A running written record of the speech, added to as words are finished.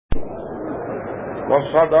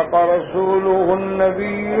وصدق رسوله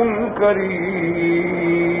النبي الكريم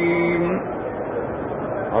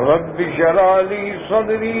رب اشرح لي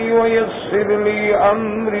صدري ويسر لي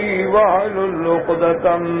أمري واحلل عقدة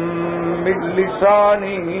من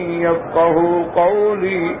لساني يفقهوا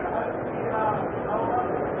قولي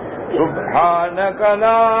سبحانك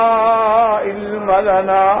لا علم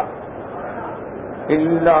لنا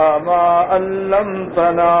إلا ما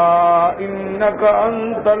علمتنا إنك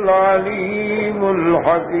أنت العليم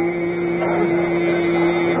الحكيم.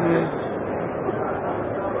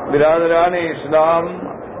 برادران اسلام،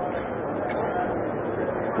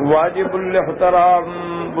 واجب الاحترام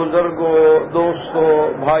بزرگوں، دوستوں،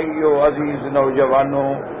 بھائیوں، عزیز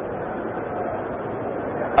نوجوانوں،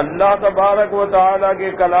 اللہ تبارک و تعالی کے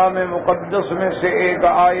کلام مقدس میں سے ایک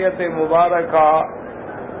آیت مبارکہ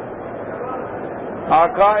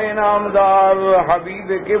آقا نامدار حبیب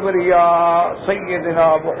کبریا سیدنا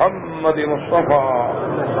محمد مصطفیٰ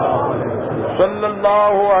صلی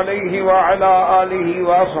اللہ علیہ وعلی آلہ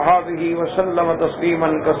واصحابہ وسلم تسلیما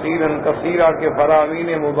کثیرا کثیرا کے فرامین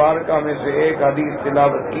مبارکہ میں سے ایک حدیث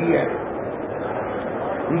تلاوت کی ہے.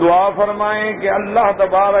 دعا فرمائیں کہ اللہ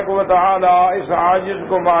تبارک و تعالی اس عاجز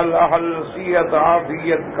کو مال اہل صحت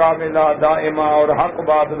عافیت کاملہ دائمہ اور حق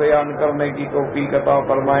بات بیان کرنے کی توفیق عطا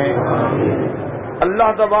فرمائیں. اللہ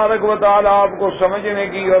تبارک و تعالی آپ کو سمجھنے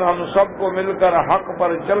کی اور ہم سب کو مل کر حق پر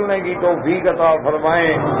چلنے کی توفیق عطا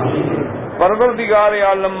فرمائیں. پروردگار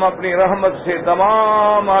عالم اپنی رحمت سے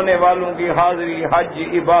تمام آنے والوں کی حاضری، حج،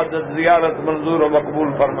 عبادت، زیارت منظور و مقبول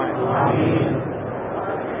فرمائیں.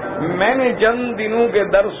 میں نے چند دنوں کے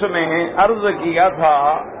درس میں عرض کیا تھا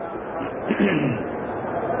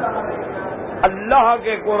اللہ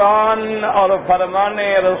کے قرآن اور فرمان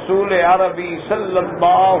رسول عربی صلی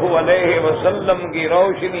اللہ علیہ وسلم کی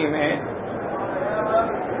روشنی میں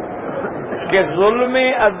کہ ظلم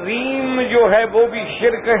عظیم جو ہے وہ بھی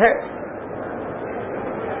شرک ہے،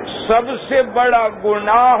 سب سے بڑا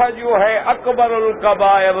گناہ جو ہے اکبر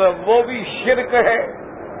الکبائر وہ بھی شرک ہے،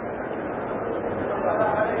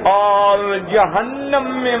 اور جہنم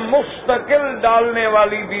میں مستقل ڈالنے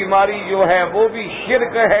والی بیماری جو ہے وہ بھی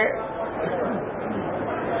شرک ہے،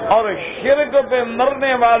 اور شرک پہ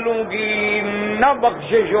مرنے والوں کی نہ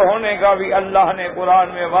بخشش ہونے کا بھی اللہ نے قرآن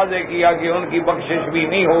میں واضح کیا کہ ان کی بخشش بھی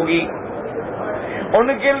نہیں ہوگی. ان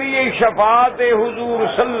کے لیے شفاعت حضور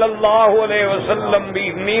صلی اللہ علیہ وسلم بھی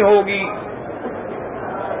نہیں ہوگی.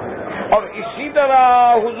 اور اسی طرح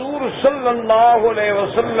حضور صلی اللہ علیہ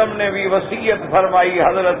وسلم نے بھی وصیت فرمائی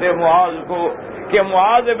حضرت معاذ کو کہ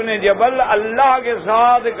معاذ ابن جبل اللہ کے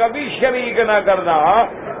ساتھ کبھی شریک نہ کرنا،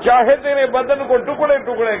 چاہے تیرے بدن کو ٹکڑے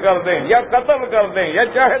ٹکڑے کر دیں یا قتل کر دیں یا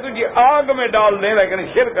چاہے تجھے آگ میں ڈال دیں، لیکن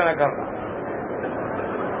شرک نہ کرنا.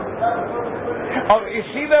 اور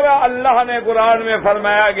اسی طرح اللہ نے قرآن میں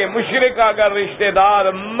فرمایا کہ مشرک اگر رشتہ دار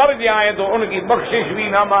مر جائیں تو ان کی بخشش بھی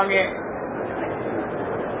نہ مانگیں.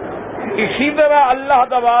 اسی طرح اللہ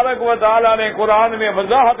تبارک و تعالی نے قرآن میں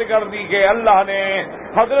وضاحت کر دی کہ اللہ نے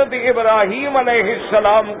حضرت ابراہیم علیہ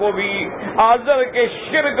السلام کو بھی آزر کے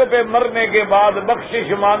شرک پہ مرنے کے بعد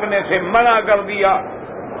بخشش مانگنے سے منع کر دیا.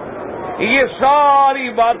 یہ ساری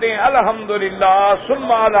باتیں الحمدللہ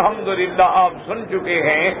ثم الحمدللہ آپ سن چکے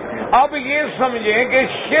ہیں. اب یہ سمجھیں کہ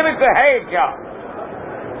شرک ہے کیا.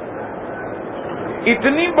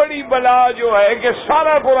 اتنی بڑی بلا جو ہے کہ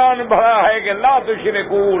سارا قرآن بھرا ہے کہ لا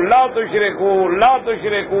تشرکو لا تشرکو لا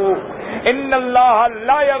تشرکو ان اللہ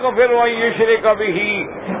لا یغفر ان یشرک بہ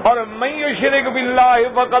اور من یشرک باللہ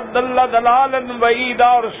فقد ضل ضلالا بعیدا.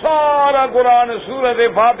 اور سارا قرآن سورۃ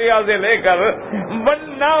فاتحہ سے لے کر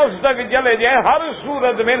والناس تک چلے جائیں، ہر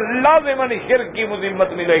سورت میں لازماً شرک کی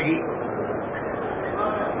مذمت ملے گی.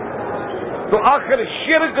 تو آخر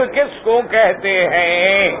شرک کس کو کہتے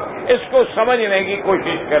ہیں اس کو سمجھنے کی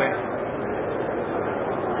کوشش کریں.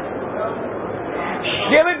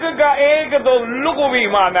 شرک کا ایک تو لغوی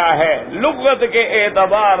معنی ہے، لغت کے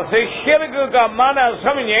اعتبار سے شرک کا معنی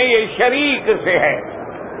سمجھیں یہ شریک سے ہے.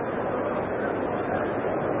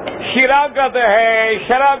 شراکت ہے،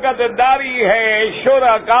 شراکت داری ہے،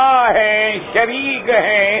 شرکاء ہیں، شریک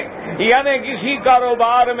ہیں، یعنی کسی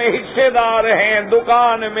کاروبار میں حصے دار ہیں،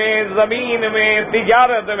 دکان میں، زمین میں،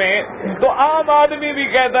 تجارت میں. تو عام آدمی بھی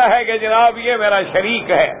کہتا ہے کہ جناب یہ میرا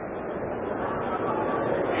شریک ہے،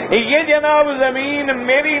 یہ جناب زمین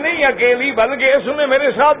میری نہیں اکیلی بلکہ اس میں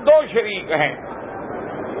میرے ساتھ 2 شریک ہیں،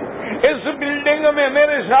 اس بلڈنگ میں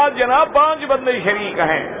میرے ساتھ جناب 5 بندے شریک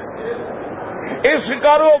ہیں، اس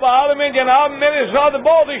کاروبار میں جناب میرے ساتھ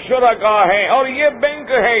بہت شرکاء ہیں، اور یہ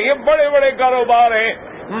بینک ہے، یہ بڑے بڑے کاروبار ہیں،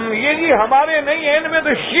 یہ جی ہمارے نہیں ہیں، ان میں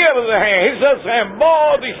تو شیئرز ہیں، حصص ہیں،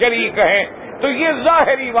 بہت شریک ہیں. تو یہ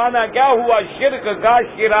ظاہری معنی کیا ہوا؟ شرک کا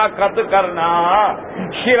شراکت کرنا،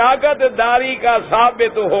 شراکت داری کا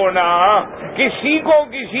ثابت ہونا، کسی کو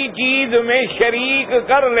کسی چیز میں شریک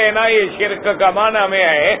کر لینا، یہ شرک کا معنی میں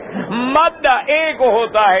ہے۔ مادہ ایک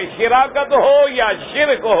ہوتا ہے، شراکت ہو یا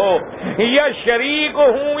شرک ہو یا شریک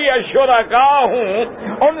ہوں یا شرکا ہوں،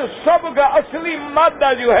 ان سب کا اصلی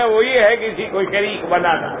مادہ جو ہے وہ یہ ہے کسی کو شریک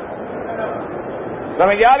بنانا۔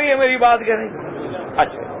 سمجھ آ رہی ہے میری بات کہ نہیں؟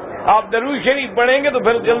 اچھا، آپ درود شریف پڑھیں گے تو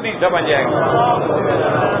پھر جلدی سمجھ جائیں گے۔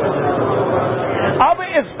 اب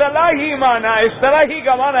اصطلاحی معنی، اصطلاحی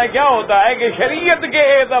کا معنی کیا ہوتا ہے کہ شریعت کے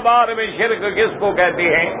اعتبار میں شرک کس کو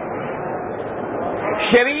کہتے ہیں؟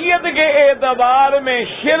 شریعت کے اعتبار میں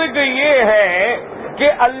شرک یہ ہے کہ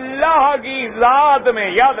اللہ کی ذات میں،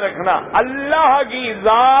 یاد رکھنا، اللہ کی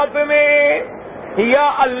ذات میں یا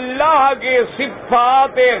اللہ کے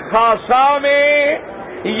صفات خاصہ میں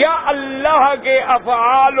یا اللہ کے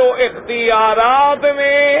افعال و اختیارات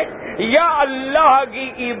میں یا اللہ کی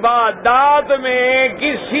عبادات میں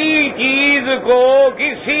کسی چیز کو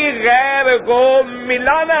کسی غیر کو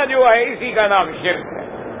ملانا جو ہے، اسی کا نام شرک ہے۔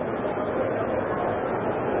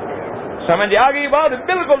 سمجھ آ گئی بات؟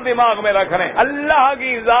 بالکل دماغ میں رکھ رہے ہیں، اللہ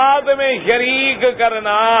کی ذات میں شریک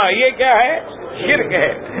کرنا یہ کیا ہے؟ شرک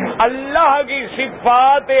ہے۔ اللہ کی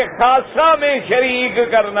صفات خاصہ میں شریک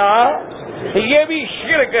کرنا یہ بھی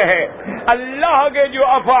شرک ہے۔ اللہ کے جو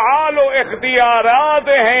افعال و اختیارات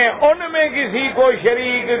ہیں ان میں کسی کو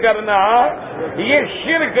شریک کرنا یہ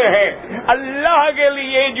شرک ہے۔ اللہ کے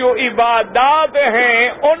لیے جو عبادات ہیں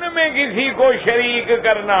ان میں کسی کو شریک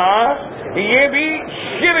کرنا یہ بھی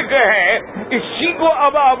شرک ہے۔ اسی کو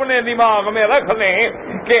اب اپنے دماغ میں رکھ لیں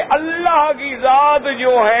کہ اللہ کی ذات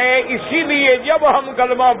جو ہے، اسی لیے جب ہم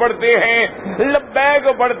کلمہ پڑھتے ہیں، لبیک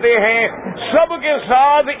پڑھتے ہیں، سب کے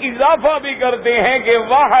ساتھ اضافہ بھی کرتے ہیں کہ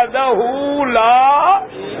وحدہ لا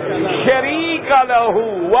شریک لہ،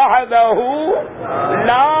 وحدہ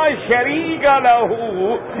لا شریک لہ،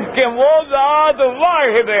 کہ وہ ذات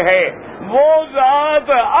واحد ہے، وہ ذات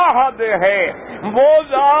احد ہے، وہ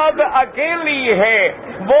ذات اکیلی ہے،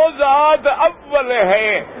 وہ ذات اول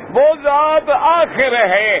ہے، وہ ذات آخر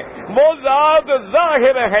ہے، وہ ذات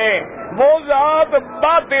ظاہر ہے، وہ ذات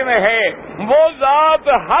باطن ہے، وہ ذات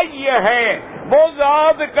حی ہے، وہ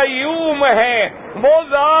ذات قیوم ہے، وہ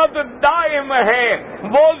ذات دائم ہے،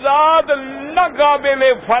 وہ ذات ناقابل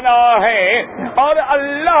فنا ہے، اور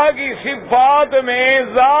اللہ کی صفات میں،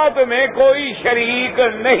 ذات میں کوئی شریک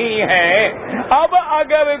نہیں ہے۔ اب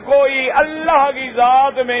اگر کوئی اللہ کی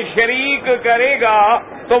ذات میں شریک کرے گا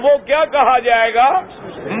تو وہ کیا کہا جائے گا؟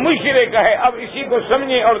 مشرک ہے۔ اب اسی کو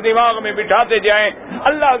سمجھیں اور دماغ میں بٹھاتے جائیں،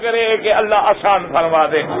 اللہ کرے کہ اللہ آسان فرما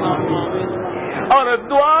دے، اور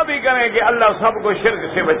دعا بھی کریں کہ اللہ سب کو شرک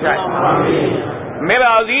سے بچائے۔ میرا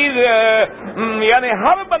عزیز، یعنی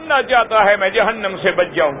ہر بندہ چاہتا ہے میں جہنم سے بچ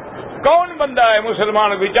جاؤں۔ کون بندہ ہے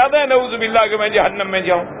مسلمان بھی چاہتا ہے نعوذ باللہ کہ میں جہنم میں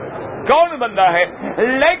جاؤں؟ کون بندہ ہے؟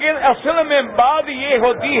 لیکن اصل میں بات یہ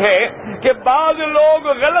ہوتی ہے کہ بعض لوگ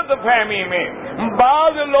غلط فہمی میں،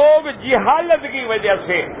 بعض لوگ جہالت کی وجہ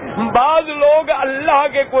سے، بعض لوگ اللہ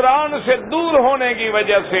کے قرآن سے دور ہونے کی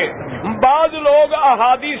وجہ سے، بعض لوگ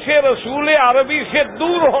احادیث رسول عربی سے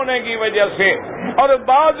دور ہونے کی وجہ سے، اور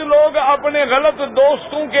بعض لوگ اپنے غلط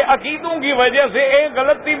دوستوں کے عقیدوں کی وجہ سے ایک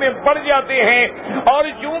غلطی میں پڑ جاتے ہیں، اور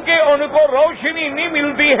چونکہ ان کو روشنی نہیں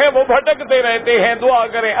ملتی ہے وہ بھٹکتے رہتے ہیں۔ دعا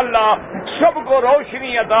کریں اللہ سب کو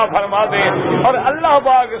روشنی عطا فرما دے، اور اللہ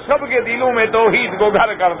پاک سب کے دلوں میں توحید کو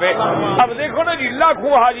گھر کر دے۔ اب دیکھو نا جی،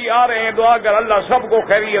 لاکھوں حاجی آ رہے ہیں، دعا کر اللہ سب کو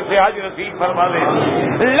خیریت سے حج نصیب فرما دے،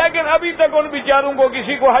 لیکن ابھی تک ان بیچاروں کو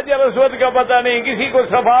کسی کو حجر اسود کا پتہ نہیں، کسی کو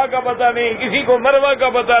صفا کا پتہ نہیں، کسی کو مروہ کا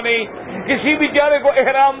پتہ نہیں، کسی بیچارے کو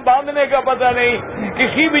احرام باندھنے کا پتہ نہیں،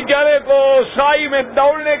 کسی بیچارے کو سائی میں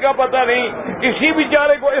دوڑنے کا پتہ نہیں، کسی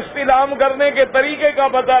بیچارے کو استلام کرنے کے طریقے کا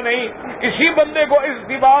پتہ نہیں، کسی بندے کو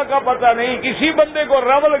استباع کا پتہ نہیں، کسی بندے کو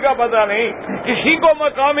رمل کا پتہ نہیں، کسی کو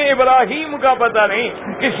مقام ابراہیم کا پتہ نہیں،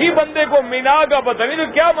 کسی بندے کو مینا کا پتہ نہیں۔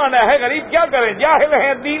 تو کیا مانا ہے؟ غریب کیا کریں؟ جاہل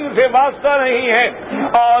ہیں، دین سے واسطہ نہیں ہے،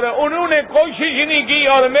 اور انہوں نے کوشش نہیں کی،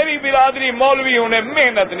 اور میری برادری مولویوں نے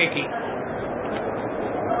محنت نہیں کی۔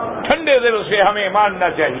 ٹھنڈے دل سے ہمیں ماننا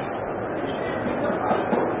چاہیے،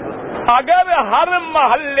 اگر ہر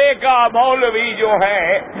محلے کا مولوی جو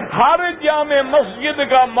ہے، ہر جامع مسجد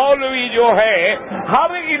کا مولوی جو ہے،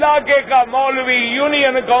 ہر علاقے کا مولوی،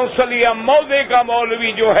 یونین کونسل یا موضع کا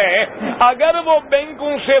مولوی جو ہے، اگر وہ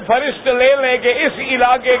بینکوں سے فہرست لے لیں کہ اس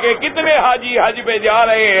علاقے کے کتنے حاجی حج پہ جا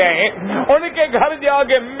رہے ہیں، ان کے گھر جا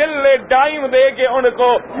کے مل لے، ٹائم دے کے ان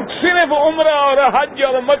کو صرف عمرہ اور حج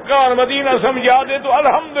اور مکہ اور مدینہ سمجھا دے، تو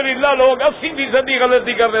الحمدللہ لوگ 80%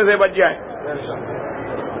 غلطی کرنے سے بچ جائیں۔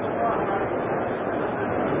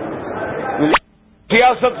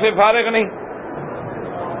 سیاست سے فارغ نہیں،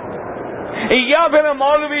 یا پھر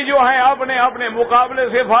مولوی جو ہیں اپنے مقابلے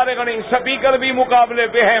سے فارغ نہیں، سپیکر بھی مقابلے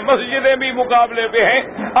پہ ہیں، مسجدیں بھی مقابلے پہ ہیں،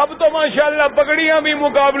 اب تو ماشاءاللہ پگڑیاں بھی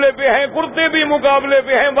مقابلے پہ ہیں، کرتے بھی مقابلے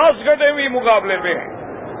پہ ہیں، واسکٹیں بھی مقابلے پہ ہیں۔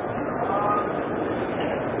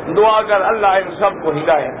 دعا کر اللہ ان سب کو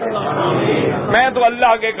ہدایت دے۔ میں تو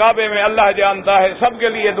اللہ کے کعبے میں، اللہ جانتا ہے، سب کے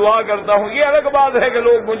لیے دعا کرتا ہوں۔ یہ الگ بات ہے کہ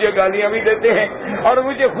لوگ مجھے گالیاں بھی دیتے ہیں اور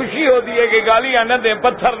مجھے خوشی ہوتی ہے کہ گالیاں نہ دیں،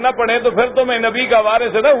 پتھر نہ پڑے، تو پھر تو میں نبی کا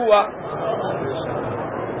وارث نہ ہوا۔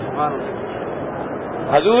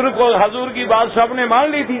 حضور کی بات سب نے مان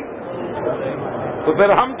لی تھی، تو پھر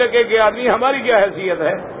ہم ٹکے کے آدمی ہماری کیا حیثیت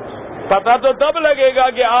ہے؟ پتہ تو تب لگے گا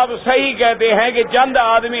کہ آپ صحیح کہتے ہیں کہ چند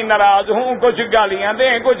آدمی ناراض ہوں، کچھ گالیاں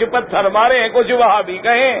دیں، کچھ پتھر ماریں، کچھ وہابی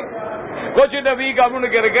کہیں، کچھ نبی کا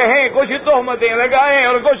منکر کہیں، کچھ تہمتیں لگائیں،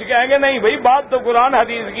 اور کچھ کہیں گے نہیں بھائی بات تو قرآن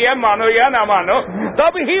حدیث کی ہے، مانو یا نہ مانو۔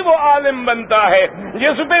 تب ہی وہ عالم بنتا ہے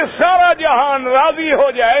جس پہ سارا جہان راضی ہو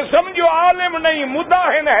جائے۔ سمجھو عالم نہیں،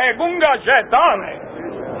 مداہن ہے، گنگا شیطان ہے۔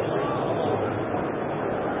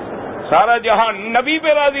 سارا جہان نبی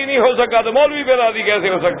پہ راضی نہیں ہو سکا تو مولوی پہ راضی کیسے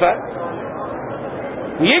ہو سکتا ہے؟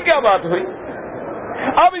 یہ کیا بات ہوئی؟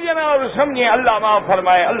 اب جناب سمجھیں، اللہ معاف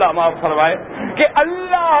فرمائے، اللہ معاف فرمائے، کہ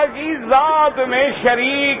اللہ کی ذات میں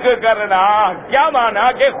شریک کرنا کیا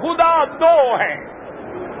مانا؟ کہ خدا دو ہیں۔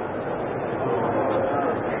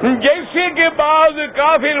 جیسے کہ بعض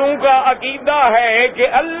کافروں کا عقیدہ ہے کہ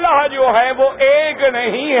اللہ جو ہے وہ ایک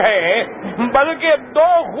نہیں ہے بلکہ دو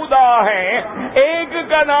خدا ہیں، ایک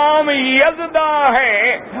کا نام یزدا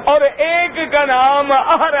ہے اور ایک کا نام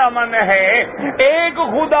اہرمن ہے۔ ایک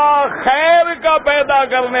خدا خیر کا پیدا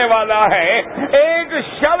کرنے والا ہے، ایک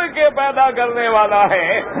شر کے پیدا کرنے والا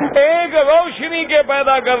ہے، ایک روشنی کے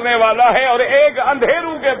پیدا کرنے والا ہے اور ایک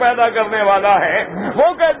اندھیروں کے پیدا کرنے والا ہے۔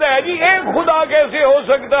 وہ کہتا ہے جی ایک خدا کیسے ہو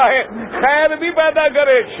سکتا ہے؟ خیر بھی پیدا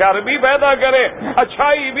کرے، شر بھی پیدا کرے،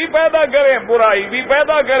 اچھائی بھی پیدا کرے، برائی بھی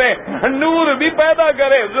پیدا کرے، نور بھی پیدا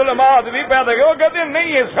کرے، ظلمات بھی پیدا کرے۔ وہ کہتے ہیں نہیں،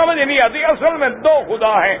 یہ سمجھ نہیں آتی، اصل میں دو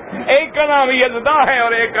خدا ہیں، ایک کا نام یزدا ہے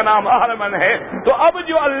اور ایک کا نام اہرمن ہے۔ تو اب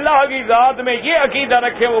جو اللہ کی ذات میں یہ عقیدہ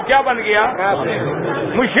رکھے وہ کیا بن گیا؟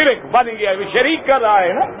 مشرک بن گیا، وہ شریک کر رہا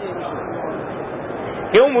ہے نا۔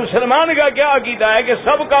 کیوں؟ مسلمان کا کیا عقیدہ ہے کہ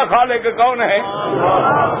سب کا خالق کون ہے؟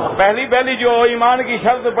 پہلی جو ایمان کی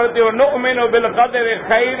شرط پڑھتے ہو، نؤمن بالقدر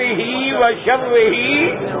خیرہ و شرہ،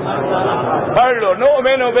 پڑھ لو،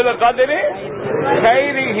 نؤمن بالقدر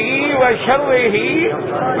خیرہ و شرہ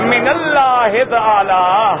من اللہ تعالی۔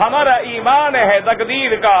 ہمارا ایمان ہے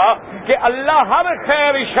تقدیر کا کہ اللہ ہر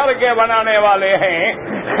خیر شر کے بنانے والے ہیں،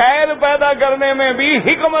 خیر پیدا کرنے میں بھی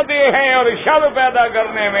حکمتیں ہیں اور شر پیدا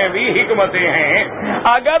کرنے میں بھی حکمتیں ہیں۔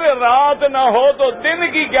 اگر رات نہ ہو تو دن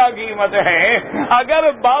کی کیا قیمت ہے، اگر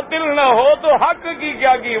باطل نہ ہو تو حق کی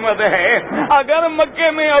کیا قیمت ہے، اگر مکے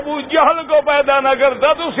میں ابو جہل کو پیدا نہ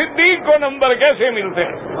کرتا تو صدیق کو نمبر کیسے ملتے؟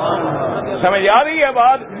 سمجھ آ رہی ہے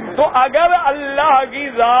بات؟ تو اگر اللہ کی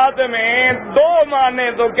ذات میں دو مانے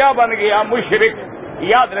تو کیا بن گیا؟ مشرک۔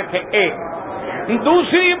 یاد رکھیں ایک۔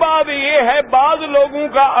 دوسری بات یہ ہے، بعض لوگوں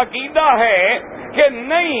کا عقیدہ ہے کہ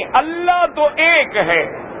نہیں، اللہ تو ایک ہے،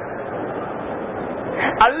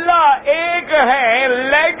 اللہ ایک ہے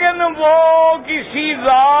لیکن وہ کسی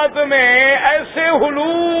ذات میں ایسے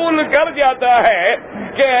حلول کر جاتا ہے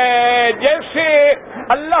کہ جیسے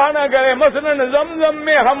اللہ نہ کرے مثلا زمزم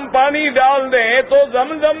میں ہم پانی ڈال دیں تو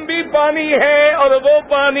زمزم بھی پانی ہے اور وہ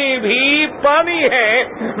پانی بھی پانی ہے،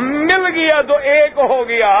 مل گیا تو ایک ہو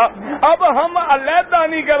گیا۔ اب ہم علیحدہ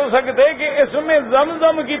نہیں کر سکتے کہ اس میں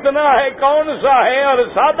زمزم کتنا ہے، کون سا ہے، اور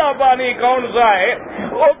سادہ پانی کون سا ہے۔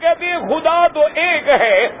 وہ کہتے ہیں خدا تو ایک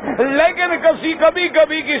ہے لیکن کبھی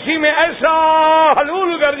کبھی کسی میں ایسا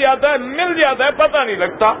حلول کر جاتا ہے، مل جاتا ہے، پتہ نہیں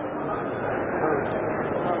لگتا۔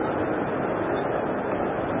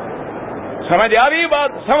 سمجھ آ رہی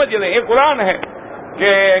بات؟ سمجھ لیں، یہ قرآن ہے کہ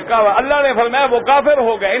اللہ نے فرمایا وہ کافر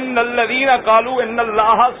ہو گئے۔ ان الذین قالوا ان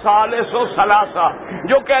اللہ ثالث ثلاثہ،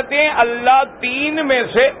 جو کہتے ہیں اللہ تین میں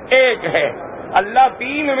سے ایک ہے، اللہ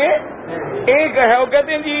تین میں ایک ہے۔ وہ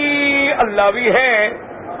کہتے ہیں جی اللہ بھی ہے،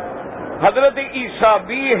 حضرت عیسیٰ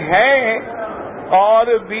بھی ہے اور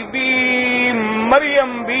بی بی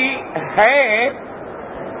مریم بھی ہے،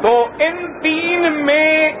 تو ان تین میں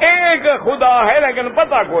ایک خدا ہے لیکن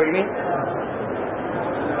پتہ کوئی نہیں۔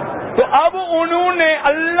 تو اب انہوں نے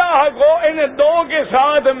اللہ کو ان دو کے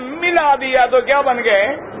ساتھ ملا دیا تو کیا بن گئے؟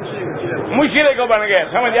 مشرک بن گئے۔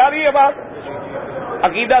 سمجھ آ رہی ہے بات؟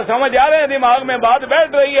 عقیدہ سمجھ آ رہے ہیں؟ دماغ میں بات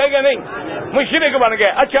بیٹھ رہی ہے کہ نہیں؟ مشرک بن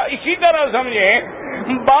گئے۔ اچھا اسی طرح سمجھیں،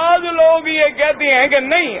 بعض لوگ یہ کہتے ہیں کہ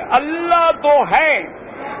نہیں، اللہ تو ہے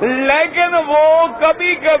لیکن وہ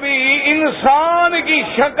کبھی کبھی انسان کی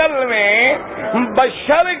شکل میں،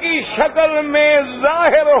 بشر کی شکل میں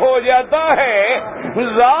ظاہر ہو جاتا ہے.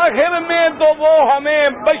 ظاہر میں تو وہ ہمیں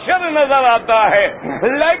بشر نظر آتا ہے،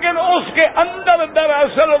 لیکن اس کے اندر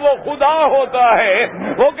دراصل وہ خدا ہوتا ہے.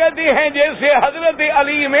 وہ کہتی ہیں جیسے حضرت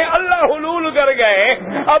علی میں اللہ حلول کر گئے،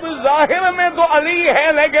 اب ظاہر میں تو علی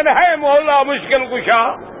ہے لیکن ہے مولا مشکل کشا.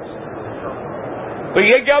 تو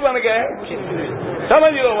یہ کیا بن گئے؟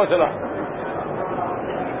 سمجھ لو مسئلہ.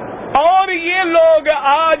 اور یہ لوگ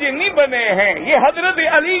آج نہیں بنے ہیں، یہ حضرت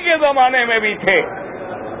علی کے زمانے میں بھی تھے.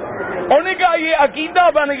 ان کا یہ عقیدہ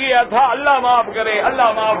بن گیا تھا، اللہ معاف کرے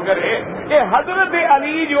اللہ معاف کرے، کہ حضرت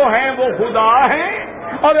علی جو ہیں وہ خدا ہیں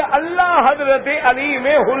اور اللہ حضرت علی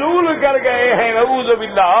میں حلول کر گئے ہیں. نعوذ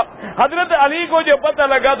باللہ. حضرت علی کو جب پتہ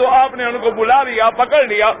لگا تو آپ نے ان کو بلا لیا، پکڑ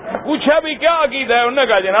لیا، پوچھا بھی کیا عقیدہ ہے؟ انہوں نے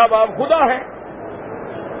کہا جناب آپ خدا ہیں.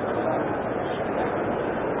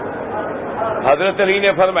 حضرت علی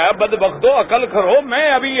نے فرمایا بدبختو عقل کرو، میں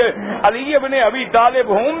ابھی علی ابن ابی طالب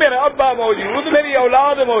ہوں، میرا ابا موجود، میری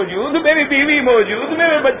اولاد موجود، میری بیوی موجود،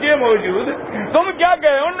 میرے بچے موجود، تم کیا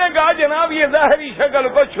کہے؟ انہوں نے کہا جناب یہ ظاہری شکل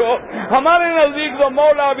کچھ ہو، ہمارے نزدیک تو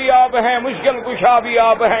مولا بھی آپ ہیں، مشکل کشا بھی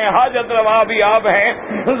آپ ہیں، حاجت روا بھی آپ ہیں،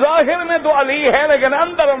 ظاہر میں تو علی ہے لیکن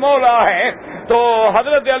اندر مولا ہے. تو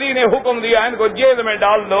حضرت علی نے حکم دیا ان کو جیل میں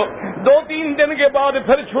ڈال دو. 2-3 دن کے بعد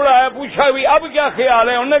پھر چھڑایا، پوچھا بھی اب کیا خیال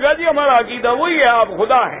ہے؟ انہوں نے کہا جی ہمارا عقیدہ وہی ہے، آپ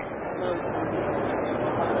خدا ہیں.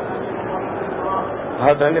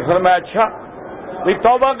 حضرت نے فرمایا اچھا بھی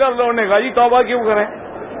توبہ کر لو. انہوں نے کہا جی توبہ کیوں کریں؟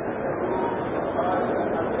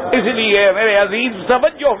 اس لیے میرے عزیز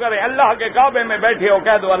توجہ کریں، اللہ کے کعبے میں بیٹھے ہو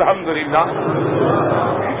کہہ دو الحمدللہ.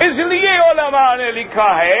 اس لیے علماء نے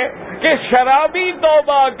لکھا ہے کہ شرابی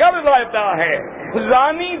توبہ کر لیتا ہے،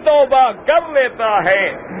 زانی توبہ کر لیتا ہے،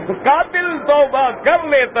 قاتل توبہ کر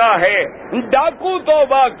لیتا ہے، ڈاکو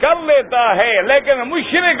توبہ کر لیتا ہے، لیکن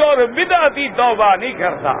مشرک اور بدعتی توبہ نہیں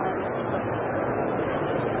کرتا.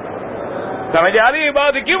 سمجھ آ رہی ہے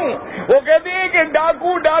بات؟ کیوں؟ وہ کہتے ہیں کہ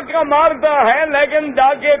ڈاکو ڈاکہ مارتا ہے لیکن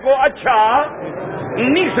ڈاکے کو اچھا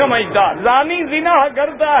نہیں سمجھتا، زانی زنا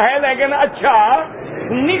کرتا ہے لیکن اچھا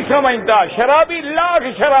نہیں سمجھتا، شرابی لاکھ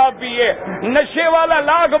شراب پیے، نشے والا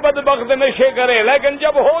لاکھ بدبخت نشے کرے لیکن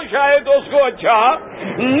جب ہوش آئے تو اس کو اچھا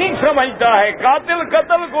نہیں سمجھتا ہے، قاتل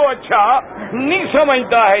قتل کو اچھا نہیں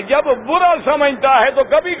سمجھتا ہے، جب برا سمجھتا ہے تو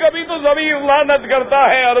کبھی کبھی تو ذبیح لعنت کرتا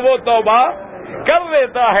ہے اور وہ توبہ کر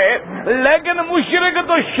لیتا ہے. لیکن مشرک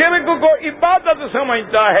تو شرک کو عبادت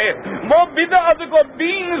سمجھتا ہے، وہ بدعت کو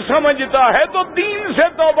دین سمجھتا ہے، تو دین سے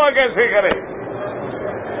توبہ کیسے کرے؟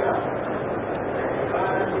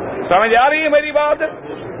 سمجھ آ رہی ہے میری بات؟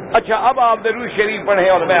 اچھا اب آپ درود شریف پڑھیں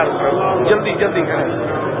اور میں عرض کروں، جلدی جلدی کریں.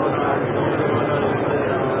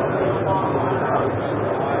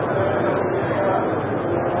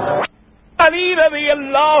 علی رضی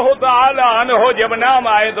اللہ تعالی عنہ جب نام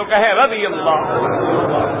آئے تو کہیں رضی اللہ.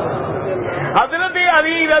 حضرت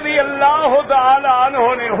علی رضی اللہ تعالی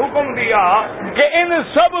عنہ نے حکم دیا کہ ان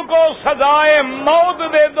سب کو سزائے موت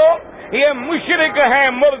دے دو، یہ مشرک ہیں،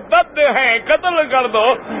 مرتد ہیں، قتل کر دو،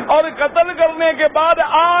 اور قتل کرنے کے بعد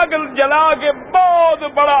آگ جلا کے بہت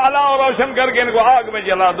بڑا علاوہ روشن کر کے ان کو آگ میں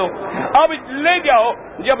جلا دو. اب لے جاؤ.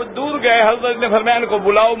 جب دور گئے حضرت نے فرمایا ان کو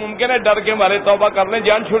بلاؤ، ممکن ہے ڈر کے مارے توبہ کر لیں،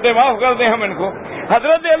 جان چھوٹے معاف کر دیں ہم ان کو.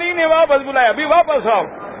 حضرت علی نے واپس بلایا، ابھی واپس آؤ.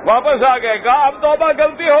 واپس آ گئے، کہا اب توبہ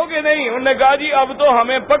غلطی ہوگی نہیں؟ انہوں نے کہا جی اب تو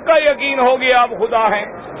ہمیں پکا یقین ہو گیا آپ خدا ہیں.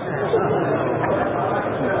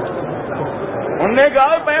 انہوں نے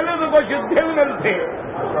کہا پہلے تو کچھ دل مل تھے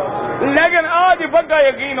لیکن آج پکا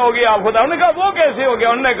یقین ہو گیا آپ خدا. انہوں نے کہا وہ کیسے ہو گیا؟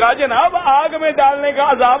 انہوں نے کہا جناب آگ میں ڈالنے کا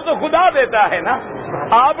عذاب تو خدا دیتا ہے نا،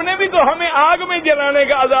 آپ نے بھی تو ہمیں آگ میں جلانے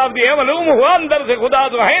کا عذاب دیا، معلوم ہوا اندر سے خدا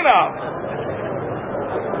تو ہے نا.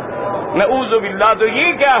 نعوذ باللہ. تو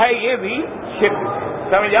یہ کیا ہے؟ یہ بھی شرک.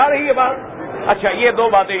 سمجھ آ رہی ہے بات؟ اچھا یہ 2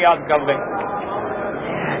 باتیں یاد کر لیں.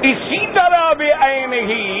 اسی طرح بے عین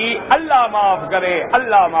ہی اللہ معاف کرے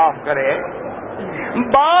اللہ معاف کرے،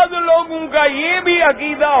 بعض لوگوں کا یہ بھی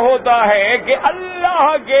عقیدہ ہوتا ہے کہ اللہ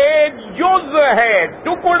کے جز ہے،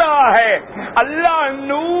 ٹکڑا ہے، اللہ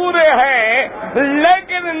نور ہے،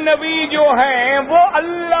 لیکن نبی جو ہیں وہ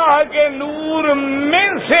اللہ کے نور میں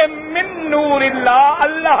سے من نور اللہ،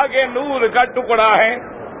 اللہ کے نور کا ٹکڑا ہے.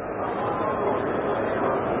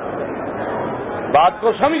 بات کو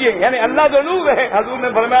سمجھیں، یعنی اللہ تو نور ہے، حضور نے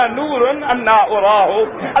فرمایا نور انا اراہ،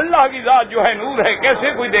 اللہ کی ذات جو ہے نور ہے، کیسے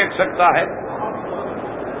کوئی دیکھ سکتا ہے؟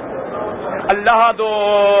 اللہ تو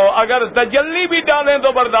اگر تجلی بھی ڈالیں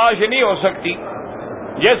تو برداشت نہیں ہو سکتی،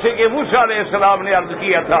 جیسے کہ موسیٰ علیہ السلام نے عرض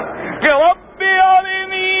کیا تھا کہ رب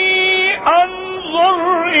ارنی انظر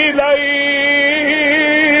الیک،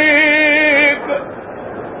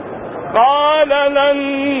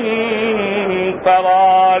 لن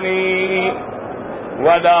تراني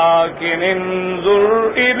ولكن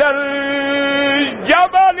انظر إلى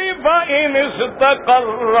الجبل فإن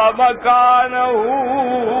استقر مكانه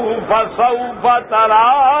فسوف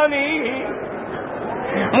تراني.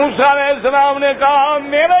 موسیٰ علیہ السلام نے کہا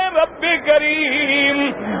میرے رب کریم،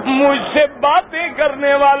 مجھ سے باتیں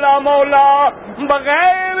کرنے والا مولا،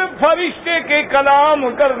 بغیر فرشتے کے کلام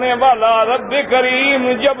کرنے والا رب کریم،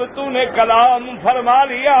 جب تو نے کلام فرما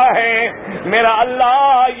لیا ہے میرا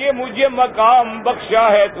اللہ، یہ مجھے مقام بخشا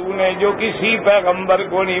ہے تو نے جو کسی پیغمبر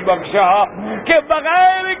کو نہیں بخشا، کہ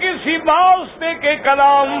بغیر کسی واسطے کے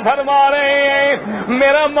کلام فرما رہے ہیں.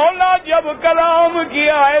 میرا مولا جب کلام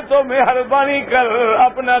کیا ہے تو مہربانی کر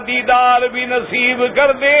اپنا دیدار بھی نصیب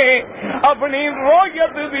کر دے، اپنی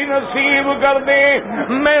رویت بھی نصیب کر دے،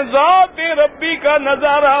 میں ذات ربی کا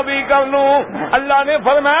نظارہ بھی کر لوں. اللہ نے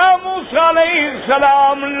فرمایا موسیٰ علیہ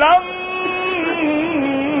السلام لم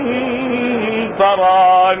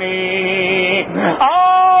ترانی،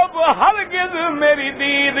 آپ ہرگز میری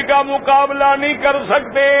دید کا مقابلہ نہیں کر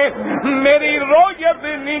سکتے، میری رویت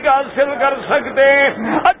نہیں حاصل کر سکتے.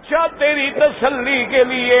 اچھا تیری تسلی کے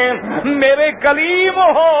لیے میرے کلیم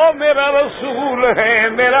ہو، میرا رسول ہے،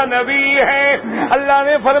 میرا نبی ہے. اللہ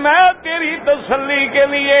نے فرمایا تیری تسلی کے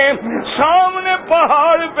لیے سامنے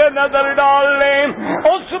پہاڑ پہ نظر ڈال لیں،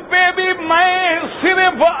 اس پہ بھی میں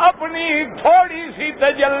صرف اپنی تھوڑی سی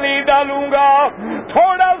تجلی ڈالوں گا،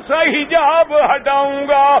 تھوڑا سا حجاب ہٹاؤں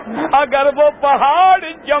گا. اگر وہ پہاڑ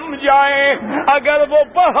جم جائے، اگر وہ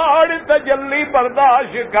پہاڑ تجلی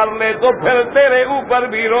برداشت کر لے تو پھر تیرے اوپر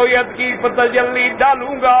بھی رویت کی تجلی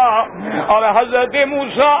ڈالوں گا. اور حضرت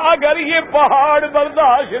موسیٰ اگر یہ پہاڑ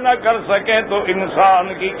برداشت نہ کر سکے تو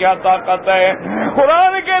انسان کی کیا طاقت ہے.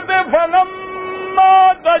 قرآن کہتے فلما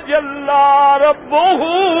تجلی ربہ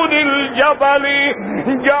للجبل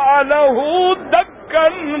جعلہ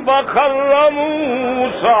دکن وخر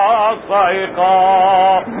موسیٰ صعقا.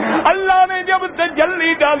 اللہ نے جب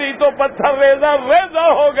تجلی ڈالی تو پتھر ریزہ ریزہ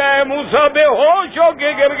ہو گئے، موسیٰ بے ہوش ہو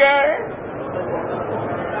کے گر گئے.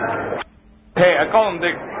 اکاؤنٹ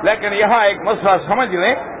دیکھ. لیکن یہاں ایک مسئلہ سمجھ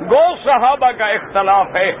لیں، دو صحابہ کا اختلاف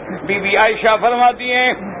ہے. بی بی عائشہ فرماتی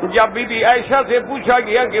ہیں جب بی بی عائشہ سے پوچھا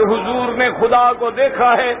گیا کہ حضور نے خدا کو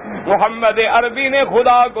دیکھا ہے، محمد عربی نے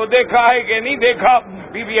خدا کو دیکھا ہے کہ نہیں دیکھا،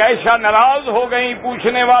 بی بی عائشہ ناراض ہو گئی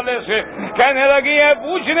پوچھنے والے سے، کہنے لگی ہے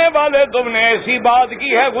پوچھنے والے تم نے ایسی بات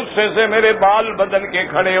کی ہے، غصے سے میرے بال بدن کے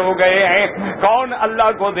کھڑے ہو گئے ہیں، کون اللہ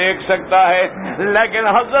کو دیکھ سکتا ہے. لیکن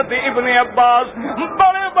حضرت ابن عباس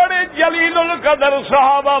بڑے بڑے جلیل القدر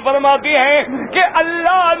صحابہ فرماتی ہیں کہ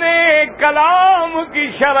اللہ نے کلام کی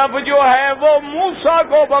شرف جو ہے وہ موسیٰ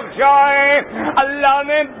کو بخشا ہے. اللہ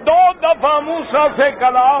نے 2 دفعہ موسیٰ سے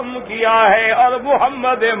کلام کیا ہے اور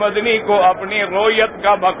محمد مدنی کو اپنی رویت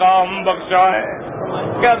کا مقام بخشا ہے.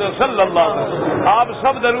 کہہ دو صلی اللہ علیہ وسلم. آپ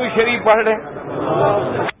سب درود شریف پڑھ لیں.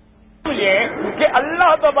 کہ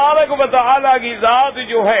اللہ تبارک و تعالیٰ کی ذات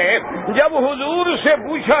جو ہے جب حضور سے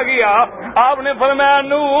پوچھا گیا آپ نے فرمایا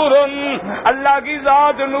نور، اللہ کی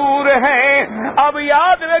ذات نور ہے. اب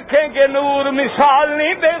یاد رکھیں کہ نور مثال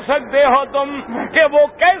نہیں دے سکتے ہو تم کہ وہ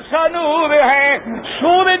کیسا نور ہے.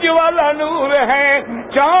 سورج والا نور ہے،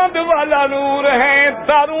 چاند والا نور ہے،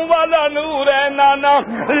 تاروں والا نور ہے. نانا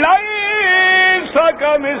لیس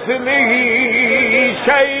کمثلہ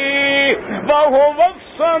شیء وہو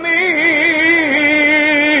السمیع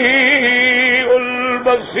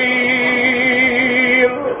البصیر.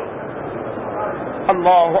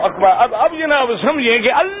 اللہ اکبر. اب جناب سمجھیں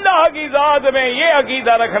کہ اللہ کی ذات میں یہ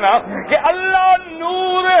عقیدہ رکھنا کہ اللہ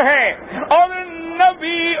نور ہے اور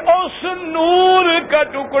نبی اس نور کا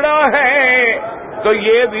ٹکڑا ہے تو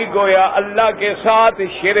یہ بھی گویا اللہ کے ساتھ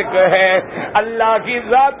شرک ہے. اللہ کی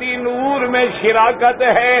ذاتی نور میں شراکت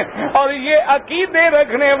ہے اور یہ عقیدے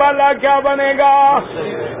رکھنے والا کیا بنے گا؟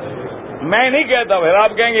 میں نہیں کہتا پھر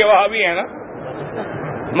آپ کہیں گے وہاں بھی ہے نا،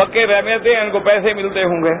 مکے رہنے تھے ان کو پیسے ملتے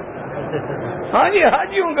ہوں گے. ہاں جی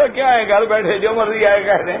حاجیوں کا کیا ہے، گھر بیٹھے جو مرضی آئے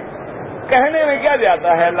کہنے میں کیا جاتا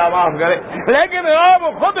ہے، اللہ معاف کرے. لیکن آپ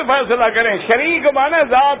خود فیصلہ کریں شریک مانے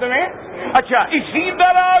ذات میں. اچھا اسی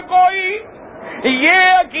طرح کوئی یہ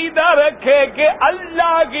عقیدہ رکھے کہ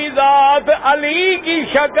اللہ کی ذات علی کی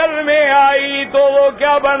شکل میں آئی تو وہ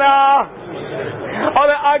کیا بنا، اور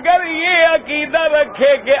اگر یہ عقیدہ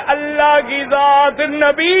رکھے کہ اللہ کی ذات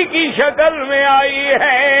نبی کی شکل میں آئی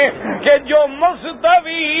ہے کہ جو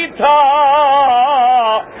مستوی تھا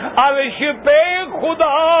عرش پہ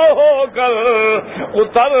خدا ہو کر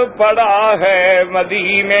اتر پڑا ہے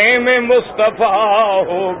مدینے میں مصطفیٰ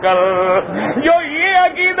ہو کر، جو یہ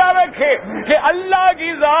عقیدہ رکھے دیکھے کہ اللہ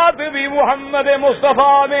کی ذات بھی محمد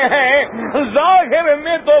مصطفیٰ میں ہے، ظاہر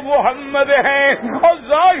میں تو محمد ہے اور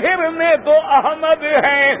ظاہر میں تو احمد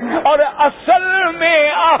ہے اور اصل میں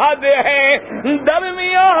احد ہے،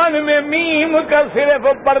 درمیان میں میم کا صرف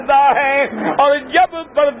پردہ ہے اور جب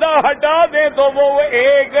پردہ ہٹا دیں تو وہ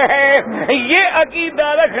ایک ہے۔ یہ عقیدہ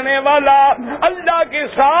رکھنے والا اللہ کے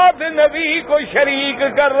ساتھ نبی کو شریک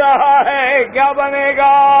کر رہا ہے، کیا بنے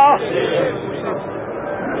گا؟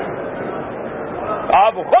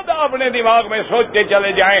 آپ خود اپنے دماغ میں سوچتے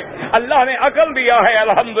چلے جائیں۔ اللہ نے عقل دیا ہے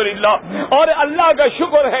الحمدللہ، اور اللہ کا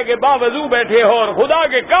شکر ہے کہ باوضو بیٹھے ہو اور خدا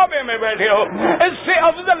کے کعبے میں بیٹھے ہو، اس سے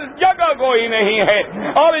افضل جگہ کوئی نہیں ہے،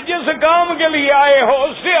 اور جس کام کے لیے آئے ہو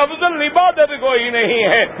اس سے افضل عبادت کوئی نہیں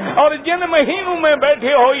ہے، اور جن مہینوں میں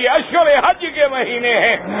بیٹھے ہو یہ اشہر حج کے مہینے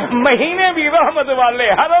ہیں، مہینے بھی رحمت والے،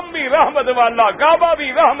 حرم بھی رحمت والا، کعبہ بھی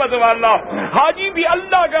رحمت والا، حاجی بھی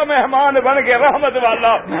اللہ کا مہمان بن کے رحمت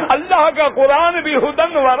والا، اللہ کا قرآن بھی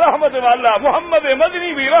ہدن و رحمت والا، محمد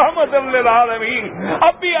مدنی بھی رحمت للعالمین۔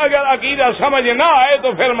 اب بھی اگر عقیدہ سمجھ نہ آئے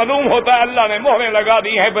تو پھر معلوم ہوتا ہے اللہ نے مہریں لگا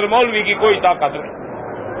دی ہیں، پھر مولوی کی کوئی طاقت نہیں۔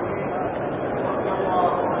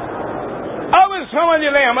 اب سمجھ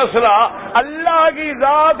لیں مسئلہ، اللہ کی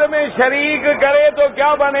ذات میں شریک کرے تو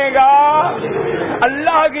کیا بنے گا؟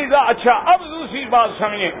 اللہ کی ذات۔ اچھا اب دوسری بات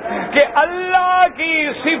سمجھیں کہ اللہ کی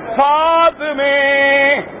صفات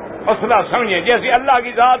میں مسئلہ سمجھیں، جیسے اللہ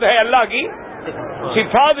کی ذات ہے اللہ کی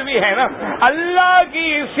صفات بھی ہے نا، اللہ کی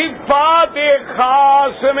صفات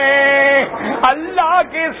خاص میں اللہ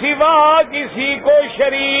کے سوا کسی کو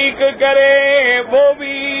شریک کرے وہ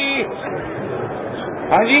بھی،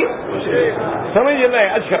 ہاں جی سمجھ لیں۔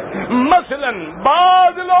 اچھا مثلا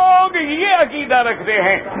بعض لوگ یہ عقیدہ رکھتے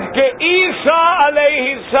ہیں کہ عیسیٰ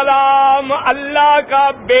علیہ السلام اللہ کا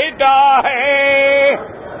بیٹا ہے۔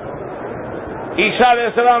 عیسیٰ علیہ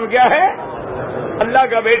السلام کیا ہے؟ اللہ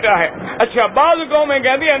کا بیٹا ہے۔ اچھا بعض قومیں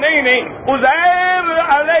کہتی ہیں نہیں نہیں، عزیر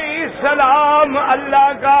علیہ السلام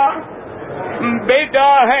اللہ کا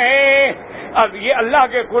بیٹا ہے۔ اب یہ اللہ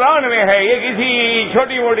کے قرآن میں ہے، یہ کسی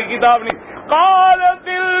چھوٹی موٹی کتاب نہیں۔ قالت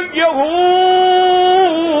اليہود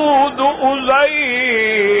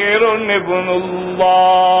عزیر ابن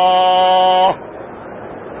اللہ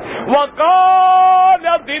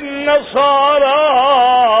وقالت النصارى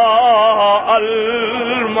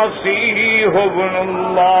المسیح ابن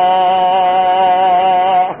اللہ۔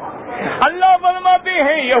 اللہ فرماتے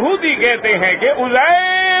ہیں یہودی کہتے ہیں کہ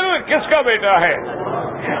عزیر کس کا بیٹا ہے،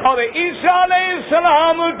 اور عیسیٰ علیہ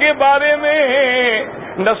السلام کے بارے میں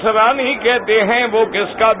نصرانی کہتے ہیں وہ کس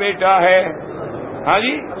کا بیٹا ہے۔ ہاں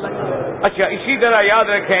جی اچھا اسی طرح یاد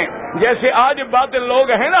رکھیں جیسے آج باطل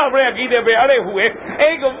لوگ ہیں نا اپنے عقیدے پہ اڑے ہوئے،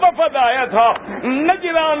 ایک وفد آیا تھا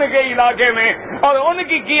نجران کے علاقے میں اور ان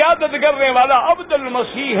کی قیادت کرنے والا عبد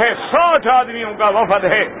المسیح ہے، 60 آدمیوں کا وفد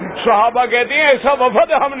ہے۔ صحابہ کہتے ہیں ایسا وفد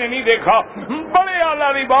ہم نے نہیں دیکھا، بڑے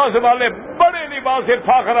اعلیٰ لباس والے، بڑے لباس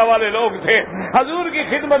فاخرہ والے لوگ تھے، حضور کی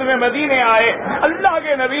خدمت میں مدینے آئے، اللہ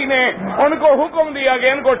کے نبی نے ان کو حکم دیا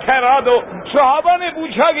کہ ان کو ٹھہرا دو۔ صحابہ نے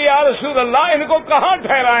پوچھا کہ یا رسول اللہ ان کو کہاں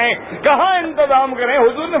ٹھہرائیں، کہاں انتظام کریں؟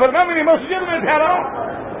 حضور نے فرمایا میری مسجد میں ٹھہراؤ،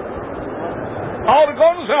 اور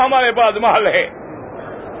کون سا ہمارے پاس محل ہے؟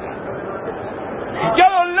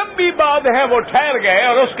 چلو لمبی بات ہے، وہ ٹھہر گئے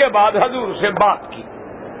اور اس کے بعد حضور سے بات کی۔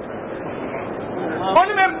 ان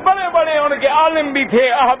میں بڑے بڑے ان کے عالم بھی تھے،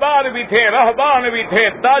 احبار بھی تھے، رہبان بھی تھے،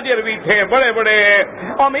 تاجر بھی تھے، بڑے بڑے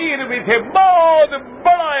امیر بھی تھے، بہت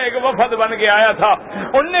بڑا ایک وفد بن کے آیا تھا۔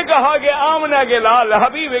 ان نے کہا کہ آمنہ کے لال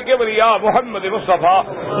حبیب کبریا محمد مصطفیٰ،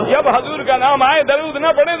 جب حضور کا نام آئے درود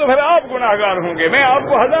نہ پڑے تو پھر آپ گناہگار ہوں گے، میں آپ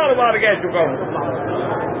کو 1000 بار کہہ چکا ہوں۔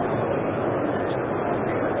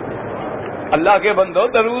 اللہ کے بندو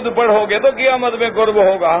درود پڑھو گے تو قیامت میں قرب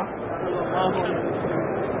ہوگا،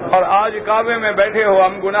 اور آج کعبے میں بیٹھے ہو،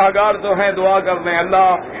 ہم گناہگار تو ہیں، دعا کر دیں اللہ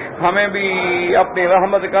ہمیں بھی اپنی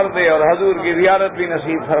رحمت کر دے اور حضور کی زیارت بھی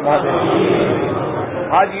نصیب فرما دے۔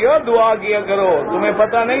 حاجیو دعا کیا کرو، تمہیں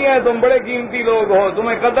پتہ نہیں ہے تم بڑے قیمتی لوگ ہو،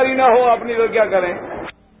 تمہیں قدر ہی نہ ہو اپنی تو کیا کریں؟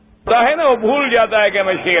 ہے نا وہ بھول جاتا ہے کہ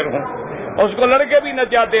میں شیر ہوں، اس کو لڑکے بھی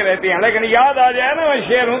نچاتے رہتے ہیں، لیکن یاد آ جائے نا میں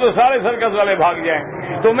شیر ہوں تو سارے سرکس والے بھاگ جائیں۔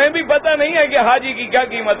 تمہیں بھی پتہ نہیں ہے کہ حاجی کی کیا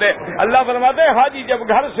قیمت ہے۔ اللہ فرماتا ہے حاجی جب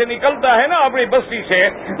گھر سے نکلتا ہے نا اپنی بستی سے،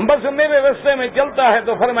 بس میرے رستے میں چلتا ہے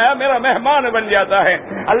تو فرمایا میرا مہمان بن جاتا ہے۔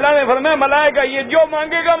 اللہ نے فرمایا ملائکہ یہ جو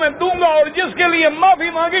مانگے گا میں دوں گا، اور جس کے لیے معافی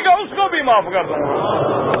مانگے گا اس کو بھی معاف کر دوں گا۔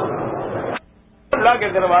 اللہ کے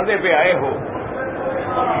دروازے پہ آئے ہو،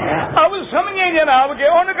 اب سمجھیں جناب کہ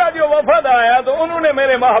ان کا جو وفد آیا تو انہوں نے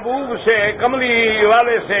میرے محبوب سے، کملی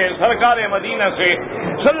والے سے، سرکار مدینہ سے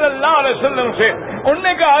صلی اللہ علیہ وسلم سے، انہوں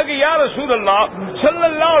نے کہا کہ یا رسول اللہ صلی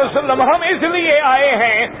اللہ علیہ وسلم ہم اس لیے آئے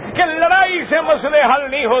ہیں کہ لڑائی سے مسئلے حل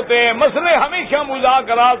نہیں ہوتے، مسئلے ہمیشہ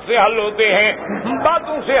مذاکرات سے حل ہوتے ہیں،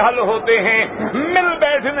 باتوں سے حل ہوتے ہیں، مل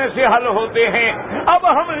بیٹھنے سے حل ہوتے ہیں۔ اب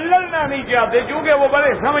ہم لڑنا نہیں چاہتے، چونکہ وہ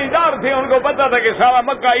بڑے سمجھدار تھے، ان کو پتا تھا کہ سارا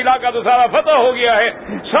مکہ علاقہ تو سارا فتح ہو گیا ہے،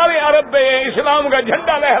 سارے عرب پہ اسلام کا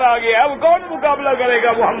جھنڈا لہرا گیا، اب کون مقابلہ کرے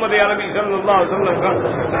گا محمد عربی صلی اللہ علیہ وسلم کا؟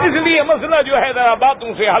 اس لیے مسئلہ جو ہے ذرا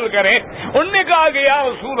باتوں سے حل کریں۔ انہوں نے کہا کہ یا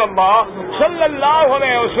رسول اللہ صلی اللہ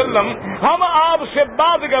علیہ وسلم، ہم آپ سے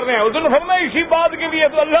بات کر رہے ہیں۔ حضور نے فرمایا اسی بات کے لیے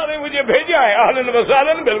تو اللہ نے مجھے بھیجا ہے، اہلا و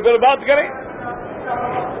سہلا، بالکل بات کریں۔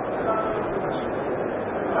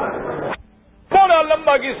 تھوڑا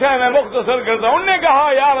لمبا قصہ میں مختصر کرتا ہوں۔ انہوں نے کہا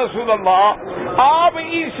یا رسول اللہ، آپ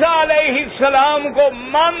عیسیٰ علیہ السلام کو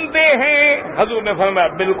مانتے ہیں؟ حضور نے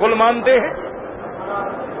فرمایا بالکل مانتے ہیں۔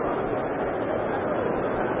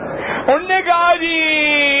 انہوں نے کہا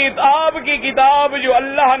جی آپ کی کتاب جو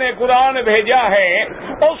اللہ نے قرآن بھیجا ہے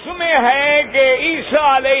اس میں ہے کہ عیسیٰ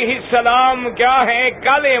علیہ السلام کیا ہے؟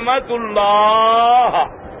 کلمۃ اللہ،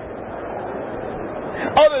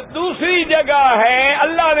 اور دوسری جگہ ہے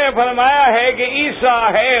اللہ نے فرمایا ہے کہ عیسیٰ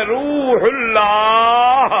ہے روح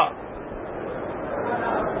اللہ،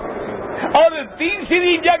 اور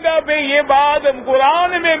تیسری جگہ پہ یہ بات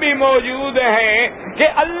قرآن میں بھی موجود ہے کہ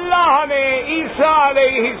اللہ نے عیسیٰ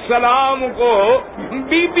علیہ السلام کو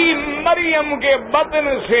بی بی مریم کے بطن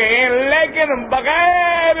سے لیکن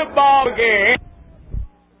بغیر باپ کے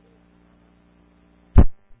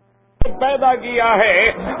پیدا کیا ہے۔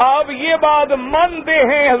 آپ یہ بات مانتے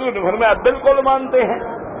ہیں؟ حضور نے فرمایا بالکل مانتے ہیں۔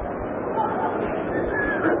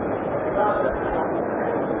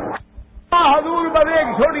 حضور پر ایک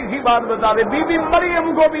چھوٹی سی بات بتا دیں، بی بی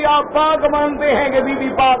مریم کو بھی آپ پاک مانتے ہیں کہ بی بی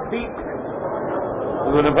پاک تھی؟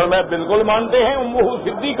 حضور نے فرمایا بالکل مانتے ہیں، امہ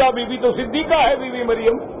صدیقہ، بی بی تو صدیقہ ہے بی بی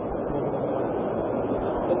مریم۔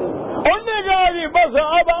 انہوں نے کہا جی بس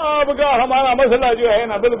اب آپ کا ہمارا مسئلہ جو ہے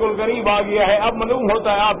نا بالکل قریب آ گیا ہے، اب معلوم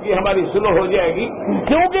ہوتا ہے آپ کی ہماری صلح ہو جائے گی،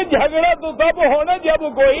 کیونکہ جھگڑا تو تب ہونا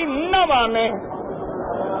جب کوئی نہ مانے۔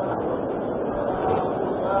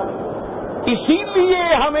 اسی لیے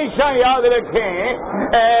ہمیشہ یاد رکھیں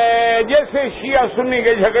جیسے شیعہ سنی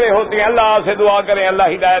کے جھگڑے ہوتے ہیں، اللہ سے دعا کریں اللہ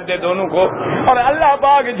ہدایت دے دونوں کو اور اللہ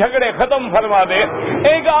پاک جھگڑے ختم فرما دے۔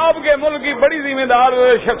 ایک آپ کے ملک کی بڑی ذمہ دار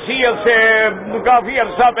شخصیت سے کافی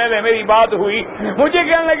عرصہ پہلے میری بات ہوئی، مجھے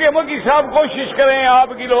کہنے لگے مکی صاحب کوشش کریں،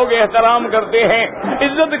 آپ کی لوگ احترام کرتے ہیں،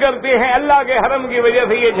 عزت کرتے ہیں، اللہ کے حرم کی وجہ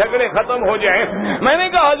سے یہ جھگڑے ختم ہو جائیں۔ میں نے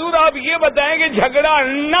کہا حضور آپ یہ بتائیں کہ جھگڑا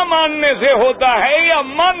نہ ماننے سے ہوتا ہے یا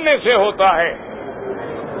ماننے سے ہوتا ہے؟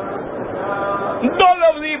 دو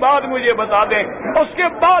لفظی بات مجھے بتا دیں، اس کے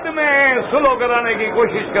بعد میں سلو کرانے کی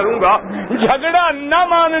کوشش کروں گا۔ جھگڑا نہ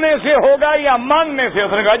ماننے سے ہوگا یا ماننے سے؟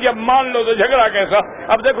 اس نے کہا جب مان لو تو جھگڑا کیسا؟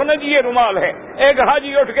 اب دیکھو نا جی یہ رومال ہے، ایک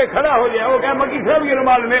حاجی اٹھ کے کھڑا ہو جائے، وہ کہ مکی صاحب یہ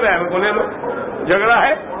رومال میرا ہے، بولے لو جھگڑا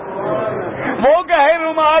ہے؟ وہ کہے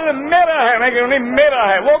رومال میرا ہے، میں کہ نہیں میرا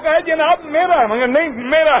ہے، وہ کہے جناب میرا ہے، مگر نہیں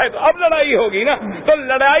میرا ہے، تو اب لڑائی ہوگی نا۔ تو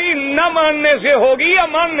لڑائی نہ ماننے سے ہوگی یا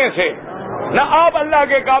ماننے سے؟ نہ آپ اللہ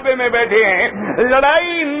کے کعبے میں بیٹھے ہیں،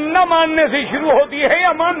 لڑائی نہ ماننے سے شروع ہوتی ہے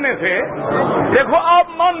یا ماننے سے؟ دیکھو آپ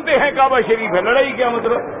مانتے ہیں کعبہ شریف ہے، لڑائی کیا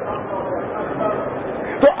مطلب؟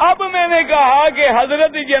 تو اب میں نے کہا کہ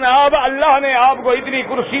حضرت جناب اللہ نے آپ کو اتنی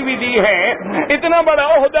کرسی بھی دی ہے، اتنا بڑا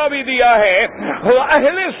عہدہ بھی دیا ہے،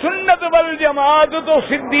 اہل سنت والجماعت تو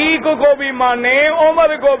صدیق کو بھی مانے،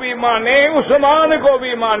 عمر کو بھی مانے، عثمان کو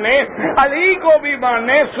بھی مانے، علی کو بھی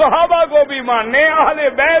مانے، صحابہ کو بھی مانے، اہل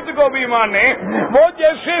بیت کو بھی مانے۔ وہ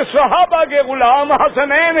جیسے صحابہ کے غلام،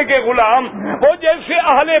 حسنین کے غلام، وہ جیسے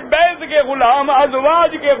اہل بیت کے غلام،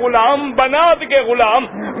 ازواج کے غلام، بنات کے غلام،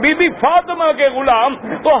 بی بی فاطمہ کے غلام،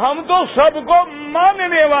 تو ہم تو سب کو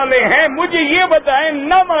ماننے والے ہیں۔ مجھے یہ بتائیں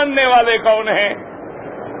نہ ماننے والے کون ہیں؟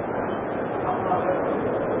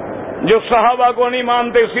 جو صحابہ کو نہیں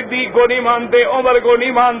مانتے، صدیق کو نہیں مانتے، عمر کو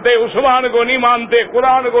نہیں مانتے، عثمان کو نہیں مانتے،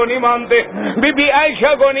 قرآن کو نہیں مانتے، بی بی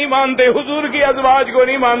عائشہ کو نہیں مانتے، حضور کی ازواج کو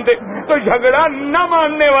نہیں مانتے، تو جھگڑا نہ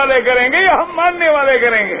ماننے والے کریں گے یا ہم ماننے والے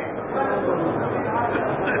کریں گے؟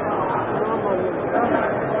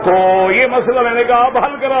 تو یہ مسئلہ میں نے کہا آپ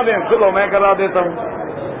حل کرا دیں، چلو میں کرا دیتا ہوں۔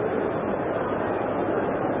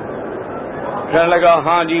 کہنے لگا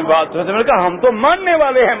ہاں جی بات تو، میں نے کہا ہم تو ماننے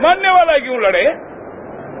والے ہیں، ماننے والا کیوں لڑے؟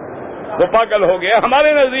 وہ پاگل ہو گیا۔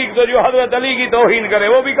 ہمارے نزدیک تو جو حضرت علی کی توہین کرے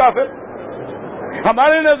وہ بھی کافر،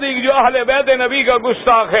 ہمارے نزدیک جو اہل بیت نبی کا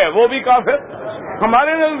گستاخ ہے وہ بھی کافر،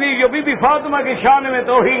 ہمارے نزدیک جو بی بی فاطمہ کی شان میں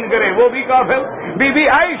توہین کرے وہ بھی کافر، بی بی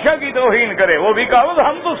عائشہ کی توہین کرے وہ بھی کافر۔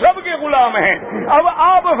 ہم تو سب کے غلام ہیں۔ اب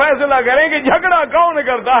آپ فیصلہ کریں کہ جھگڑا کون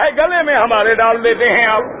کرتا ہے، گلے میں ہمارے ڈال دیتے ہیں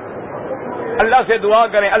آپ۔ اللہ سے دعا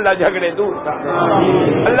کریں اللہ جھگڑے دور کر دے.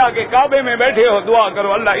 اللہ کے کعبے میں بیٹھے ہو دعا کرو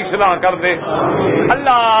اللہ اصلاح کر دے,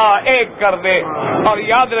 اللہ ایک کر دے. اور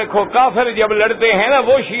یاد رکھو کافر جب لڑتے ہیں نا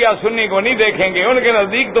وہ شیعہ سنی کو نہیں دیکھیں گے, ان کے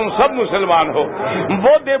نزدیک تم سب مسلمان ہو.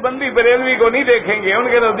 وہ دیوبندی بریلوی کو نہیں دیکھیں گے, ان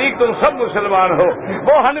کے نزدیک تم سب مسلمان ہو.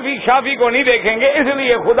 وہ حنفی شافی کو نہیں دیکھیں گے. اس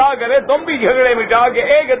لیے خدا کرے تم بھی جھگڑے مٹا کے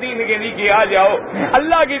ایک دین کے نیچے آ جاؤ,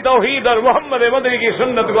 اللہ کی توحید اور محمد مدنی کی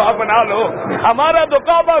سنت کو اپنا لو. ہمارا تو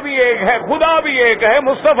کعبہ بھی ایک ہے, خدا بھی ایک ہے,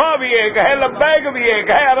 مصطفیٰ بھی ایک ہے, لبیک بھی ایک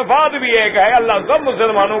ہے, عرفات بھی ایک ہے. اللہ سب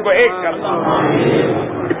مسلمانوں کو ایک کرنا.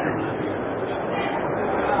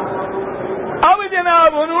 اب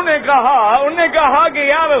جناب انہوں نے کہا کہ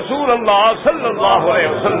یا رسول اللہ صلی اللہ علیہ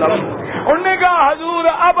وسلم, انہوں نے کہا حضور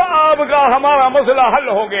اب آپ کا ہمارا مسئلہ حل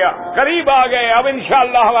ہو گیا, قریب آ گئے, اب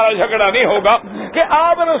انشاءاللہ ہمارا جھگڑا نہیں ہوگا کہ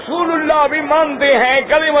آپ رسول اللہ بھی مانتے ہیں,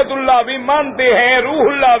 کلمت اللہ بھی مانتے ہیں, روح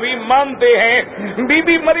اللہ بھی مانتے ہیں, بی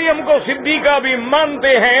بی مریم کو صدیقہ بھی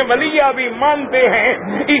مانتے ہیں, ولیہ بھی مانتے ہیں,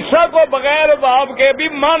 عیسیٰ کو بغیر باپ کے بھی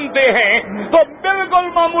مانتے ہیں. تو بالکل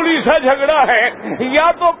معمولی سا جھگڑا ہے, یا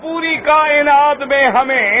تو پوری کائنات میں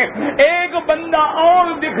ہمیں ایک بندہ اور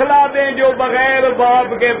دکھلا دیں جو بغیر باپ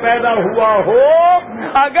کے پیدا ہوا ہو.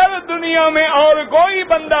 اگر دنیا میں اور کوئی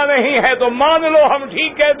بندہ نہیں ہے تو مان لو ہم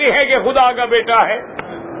ٹھیک کہتے ہیں کہ خدا کا بیٹا ہے.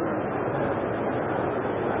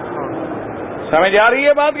 سمجھ آ رہی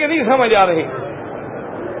ہے بات کہ نہیں سمجھ آ رہی؟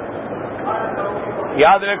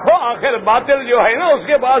 یاد رکھو آخر باطل جو ہے نا اس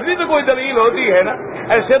کے پاس بھی تو کوئی دلیل ہوتی ہے نا,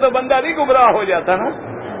 ایسے تو بندہ نہیں گمراہ ہو جاتا نا.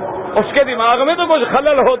 اس کے دماغ میں تو کچھ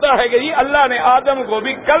خلل ہوتا ہے کہ جی اللہ نے آدم کو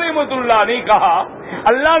بھی کلمت اللہ نہیں کہا,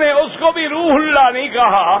 اللہ نے اس کو بھی روح اللہ نہیں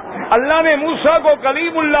کہا, اللہ نے موسیٰ کو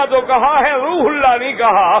کلیم اللہ تو کہا ہے, روح اللہ نہیں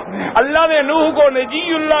کہا, اللہ نے نوح کو نجی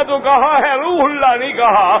اللہ تو کہا ہے, روح اللہ نہیں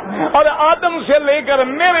کہا. اور آدم سے لے کر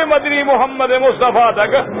میرے مدنی محمد مصطفیٰ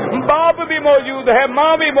تک باپ بھی موجود ہے,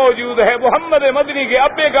 ماں بھی موجود ہے. محمد مدنی کے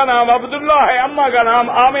ابے کا نام عبداللہ ہے, اماں کا نام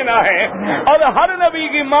آمنہ ہے, اور ہر نبی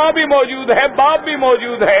کی ماں بھی موجود ہے, باپ بھی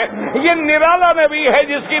موجود ہے. یہ نرالا نبی ہے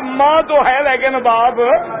جس کی ماں تو ہے لیکن باپ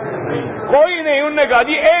کوئی نہیں. انہوں نے کہا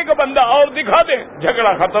جی ایک بندہ اور دکھا دے,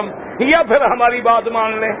 جھگڑا ختم, یا پھر ہماری بات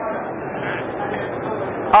مان لیں.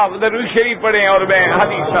 آپ درود شریف پڑھیں اور میں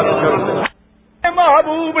حدیث کروں.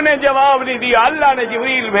 محبوب نے جواب نہیں دیا, اللہ نے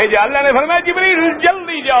جبریل بھیجا. اللہ نے فرمایا جبریل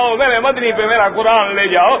جلدی جاؤ میرے مدنی پہ میرا قرآن لے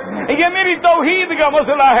جاؤ, یہ میری توحید کا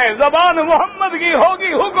مسئلہ ہے. زبان محمد کی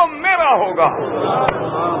ہوگی, حکم میرا ہوگا.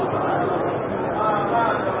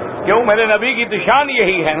 کیوں میرے نبی کی تو شان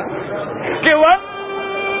یہی ہے نا کہ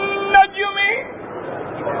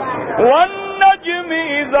والنجم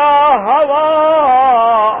اذا هوى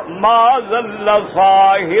ما ضل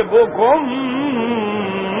صاحبكم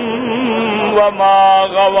وما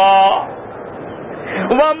غوى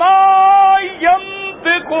وما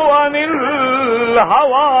ينطق عن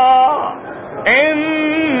الهوى ان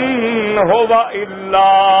هو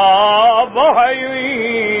الا وحی.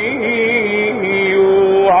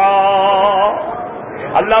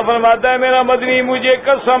 اللہ فرماتا ہے میرا مدنی مجھے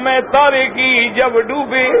قسم ہے تارے کی جب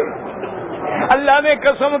ڈوبے. اللہ نے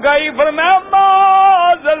قسم کھائی, فرمایا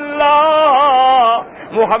معاذ اللہ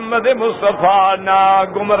محمد مصطفیٰ نہ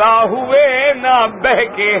گمراہ ہوئے نہ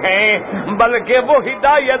بہکے ہیں, بلکہ وہ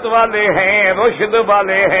ہدایت والے ہیں, رشد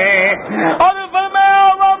والے ہیں. اور فرمایا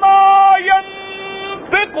وما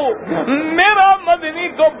میرا مدنی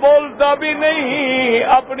تو بولتا بھی نہیں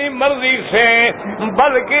اپنی مرضی سے,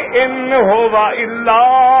 بلکہ ان ہوا الا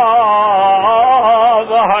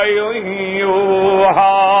وحی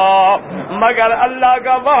یوحی, مگر اللہ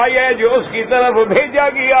کا وحی ہے جو اس کی طرف بھیجا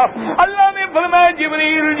گیا. اللہ نے فرمایا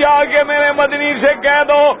جبریل جا کے میرے مدنی سے کہہ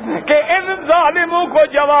دو کہ ان ظالموں کو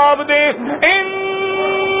جواب دے, ان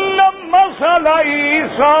مثل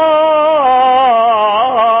عیسیٰ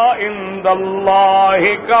عند اللہ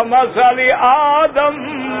کمثل آدم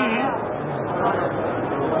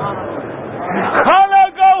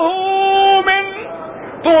خلقہ من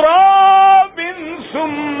تراب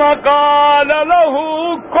ثم قال له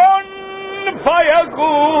کن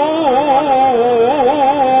فیکون.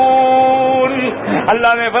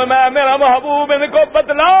 اللہ نے فرمایا میرا محبوب ان کو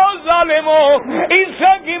بتلاؤ ظالموں,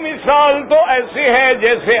 عیسیٰ کی مثال تو ایسی ہے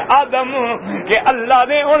جیسے آدم کہ اللہ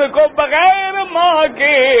نے ان کو بغیر ماں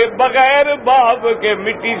کے بغیر باپ کے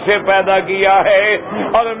مٹی سے پیدا کیا ہے,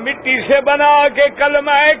 اور مٹی سے بنا کے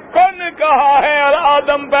کلمہ کن کہا ہے اور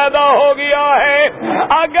آدم پیدا ہو گیا ہے.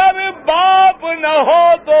 اگر باپ نہ ہو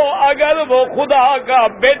تو اگر وہ خدا کا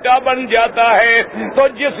بیٹا بن جاتا ہے تو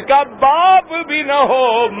جس کا باپ بھی نہ ہو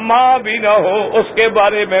ماں بھی نہ ہو اس کے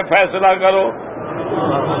بارے میں فیصلہ کرو.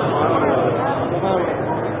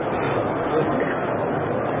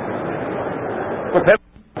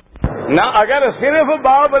 نہ اگر صرف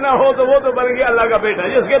باپ نہ ہو تو وہ تو بن گیا اللہ کا بیٹا،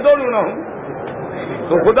 جس کے دونوں نہ ہوں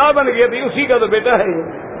تو خدا بن گیا تھی، اسی کا تو بیٹا ہے،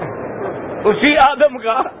 اسی آدم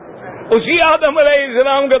کا، اسی آدم علیہ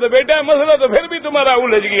السلام کا تو بیٹا ہے۔ مسئلہ تو پھر بھی تمہارا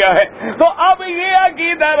الجھ گیا ہے۔ تو اب یہ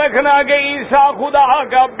عقیدہ رکھنا کہ عیسیٰ خدا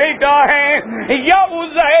کا بیٹا ہے یا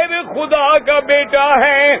عزیر خدا کا بیٹا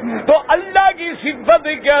ہے، تو اللہ کی صفت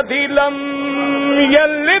کیا تھی؟ لم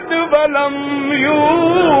یلد ولم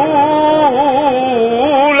یولد۔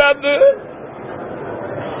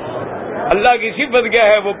 اللہ کی صفت کیا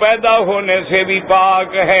ہے؟ وہ پیدا ہونے سے بھی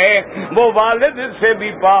پاک ہے، وہ والد سے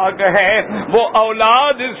بھی پاک ہے، وہ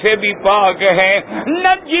اولاد سے بھی پاک ہے،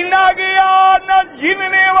 نہ جنا گیا نہ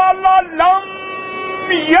جننے والا۔ لم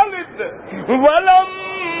یلد ولم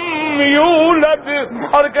یولد،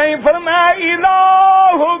 اور کہیں فرمایا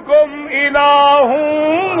الہکم الہ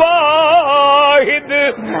واحد،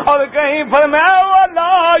 اور کہیں فرمایا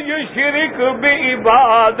ولا یشرک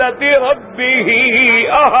بعبادت ربہ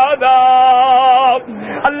احدا۔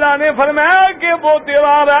 اللہ نے فرمایا کہ وہ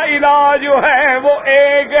تیرا الہ جو ہے وہ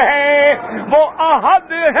ایک ہے، وہ احد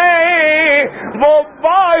ہے، وہ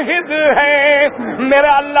واحد ہے۔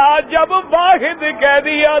 میرا اللہ جب واحد کہہ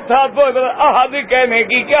دیا تھا تو احد کہنے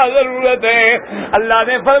کی کیا ضرورت ہے؟ اللہ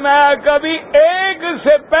نے فرمایا کبھی ایک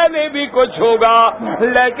سے پہلے بھی کچھ ہوگا،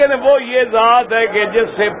 لیکن وہ یہ ذات ہے کہ جس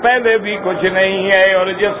سے پہلے بھی کچھ نہیں ہے اور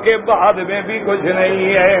جس کے بعد میں بھی کچھ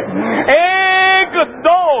نہیں ہے۔ ایک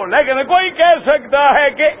دو، لیکن کوئی کہہ سکتا ہے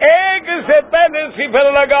کہ ایک سے پہلے صفر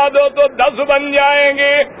لگا دو تو 10 بن جائیں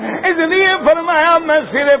گے، اس لیے فرمایا میں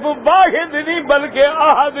صرف واحد نہیں بلکہ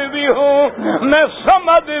احد بھی ہوں، میں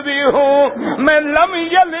صمد بھی ہوں، میں لم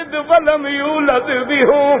یلد ولم یولد بھی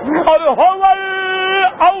ہوں، اور هو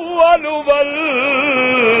الاول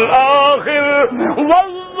والآخر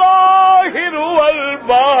والظاہر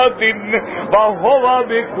والباطن وهو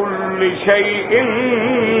بكل شيء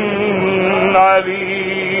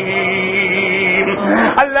علیم۔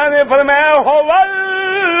 اللہ نے فرمایا هو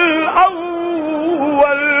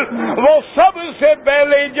الاول، وہ سب سے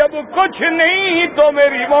پہلے جب کچھ نہیں تو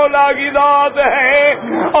میری مولا کی ذات ہے،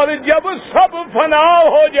 اور جب سب فنا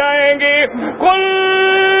ہو جائیں گے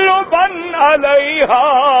کل من علیہا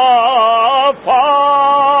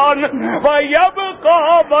فان ویبقى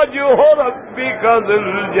وجہ ربک ذی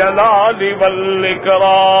الجلال والاکرام۔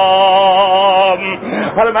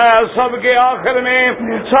 فرمایا سب کے آخر میں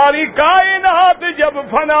ساری کائنات جب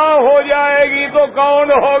فنا ہو جائے گی تو کون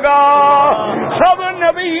ہوگا؟ سب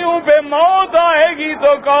نبیوں پہ موت آئے گی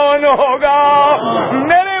تو کون ہوگا؟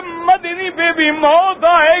 میرے مدنی پہ بھی موت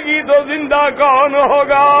آئے گی تو زندہ کون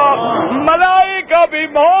ہوگا؟ ملائکہ بھی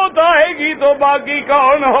موت آئے گی تو باقی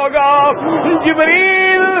کون ہوگا؟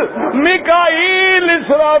 جبریل، میکائیل،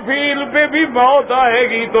 اسرافیل پہ بھی موت آئے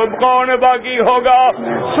گی تو کون باقی ہوگا؟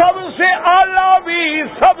 سب سے اعلیٰ بھی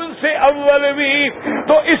سب سے اول بھی۔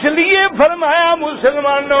 تو اس لیے فرمایا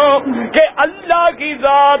مسلمانوں کہ اللہ کی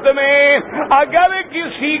ذات میں اگر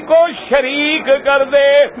کسی کو شریک کر دے،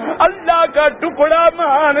 اللہ کا ٹکڑا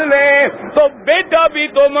مان لے، تو بیٹا بھی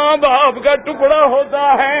تو ماں باپ کا ٹکڑا ہوتا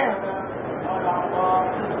ہے۔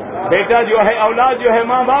 بیٹا جو ہے، اولاد جو ہے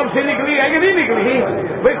ماں باپ سے نکلی ہے کہ نہیں نکلی؟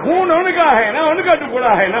 بھئی خون ان کا ہے نا، ان کا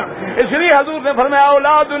ٹکڑا ہے نا۔ اس لیے حضور نے فرمایا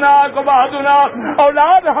اولادنا قبادنا،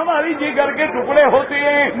 اولاد ہماری جگر کے ٹکڑے ہوتے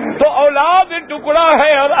ہیں۔ تو اولاد ٹکڑا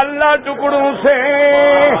ہے اور اللہ ٹکڑوں سے۔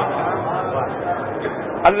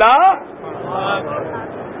 اللہ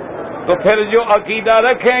تو پھر جو عقیدہ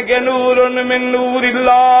رکھیں کہ نور من نور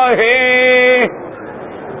اللہ ہے،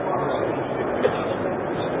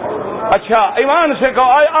 اچھا ایمان سے کہو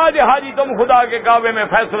آج حاجی تم خدا کے کعبے میں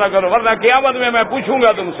فیصلہ کرو، ورنہ قیامت میں پوچھوں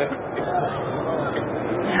گا تم سے۔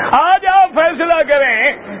 آج آپ فیصلہ کریں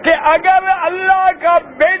کہ اگر اللہ کا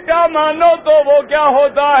بیٹا مانو تو وہ کیا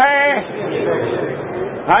ہوتا ہے؟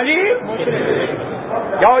 ہاں جی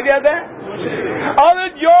کیا ہو جاتا ہے؟ اور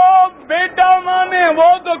جو بیٹا مانے وہ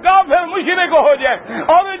تو کافر مشرک ہو جائے،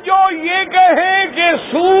 اور جو یہ کہے کہ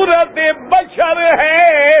صورت بشر ہے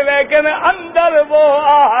لیکن اندر وہ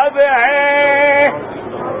احد ہے،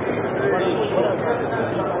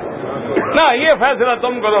 نہ یہ فیصلہ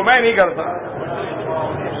تم کرو، میں نہیں کرتا۔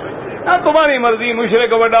 تمہاری مرضی،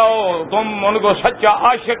 مشرک بناؤ، تم ان کو سچا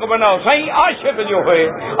عاشق بناؤ۔ صحیح عاشق جو ہے،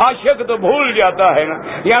 عاشق تو بھول جاتا ہے نا،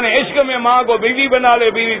 یعنی عشق میں ماں کو بیوی بنا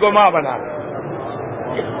لے، بیوی کو ماں بنا لے،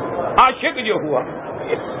 عاشق جو ہوا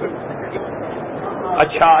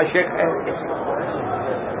اچھا عاشق ہے۔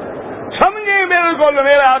 سمجھے بالکل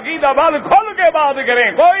میرا عقیدہ، بات کھل کے بات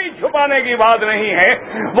کریں، کوئی چھپانے کی بات نہیں ہے۔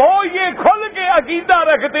 وہ یہ کھل کے عقیدہ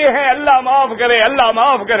رکھتے ہیں اللہ معاف کرے، اللہ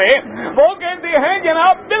معاف کرے، وہ کہتے ہیں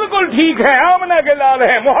جناب بالکل ٹھیک ہے، آمنہ کے لال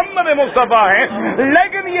ہے، محمد مصطفیٰ ہے،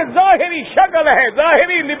 لیکن یہ ظاہری شکل ہے،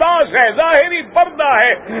 ظاہری لباس ہے، ظاہری پردہ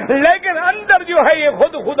ہے، لیکن اندر جو ہے یہ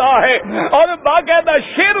خود خدا ہے۔ اور باقاعدہ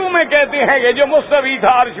شعروں میں کہتے ہیں کہ جو مستوی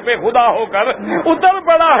تھا عرش پہ خدا ہو کر اتر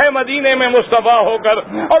پڑا ہے مدینے میں مصطفیٰ ہو کر۔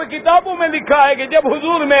 اور کتابوں میں لکھا ہے کہ جب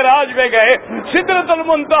حضور معراج پہ گئے، سدرۃ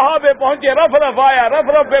المنتہا پہ پہنچے، رف رف آیا، رف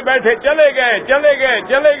رف پہ بیٹھے، چلے گئے چلے گئے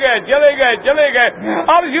چلے گئے چلے گئے چلے گئے،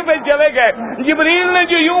 عرش پہ چلے گئے۔ جبریل نے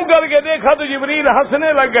جو یوں کر کے دیکھا تو جبریل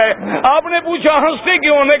ہنسنے لگ گئے۔ آپ نے پوچھا ہنستے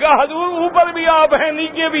کیوں؟ نے کہا حضور اوپر بھی آپ ہیں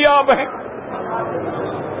نیچے بھی آپ ہیں۔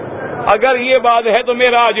 اگر یہ بات ہے تو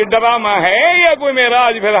معراج ڈرامہ ہے یا کوئی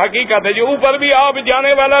معراج پھر حقیقت ہے؟ جو اوپر بھی آپ،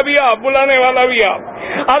 جانے والا بھی آپ، بلانے والا بھی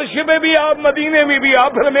آپ، عرش میں بھی آپ، مدینے میں بھی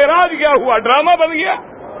آپ، پھر معراج کیا ہوا؟ ڈرامہ بن گیا؟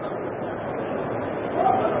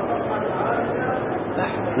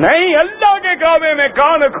 نہیں، اللہ کے کعبے میں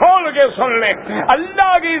کان کھول کے سن لیں،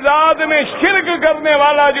 اللہ کی ذات میں شرک کرنے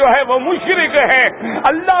والا جو ہے وہ مشرک ہے،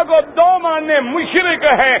 اللہ کو دو ماننے مشرک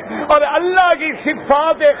ہے، اور اللہ کی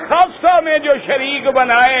صفات خاصہ میں جو شریک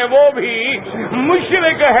بنائے وہ بھی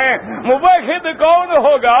مشرک ہے۔ موحد کون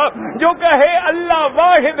ہوگا؟ جو کہے اللہ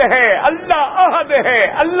واحد ہے، اللہ احد ہے،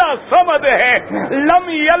 اللہ صمد ہے، لم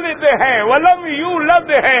یلد ہے ولم یولد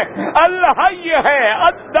ہے، الحی ہے،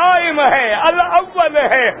 الدائم ہے، الاول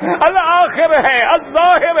ہے، الآخر ہے،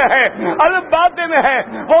 الظاہر ہے، الباطن ہے،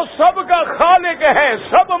 وہ سب کا خالق ہے،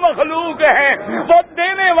 سب مخلوق ہے، وہ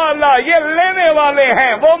دینے والا، یہ لینے والے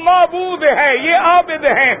ہیں، وہ معبود ہے، یہ عابد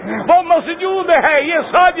ہیں، وہ مسجود ہے،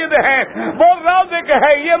 یہ ساجد ہیں، وہ رازق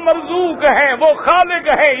ہے، یہ مرزوق ہے، وہ خالق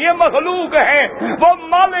ہے، یہ مخلوق ہے، وہ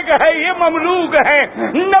مالک ہے، یہ مملوک ہے،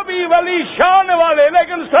 نبی ولی شان والے،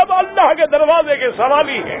 لیکن سب اللہ کے دروازے کے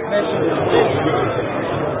سوالی ہیں۔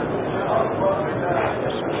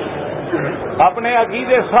 اپنے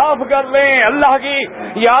عقیدے صاف کر لیں، اللہ کی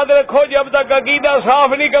یاد رکھو، جب تک عقیدہ صاف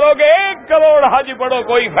نہیں کرو گے 1 کروڑ حج پڑھو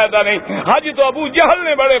کوئی فائدہ نہیں۔ حج تو ابو جہل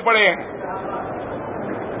نے بڑے پڑے ہیں،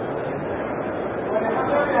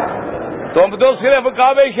 تم تو صرف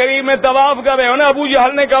کعبہ شریف میں طواف کر رہے ہو نا، ابو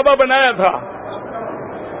جہل نے کعبہ بنایا تھا۔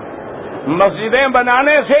 مسجدیں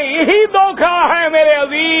بنانے سے یہی دھوکہ ہے میرے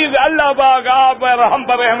عزیز، اللہ پاک آپ ہم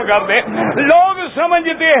پر رحم کر دے۔ لوگ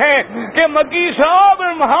سمجھتے ہیں کہ مکی صاحب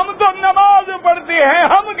ہم تو نماز پڑھتے ہیں،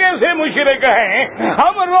 ہم کیسے مشرک ہیں؟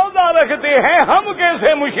 ہم روزہ رکھتے ہیں، ہم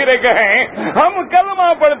کیسے مشرک ہیں؟ ہم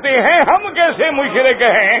کلمہ پڑھتے ہیں، ہم کیسے مشرک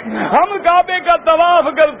ہیں؟ ہم کعبے کا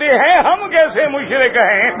طواف کرتے ہیں، ہم کیسے مشرک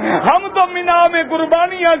ہیں؟ ہم تو مینا میں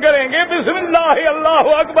قربانیاں کریں گے، بسم اللہ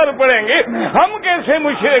اللہ اکبر پڑھیں گے، ہم کیسے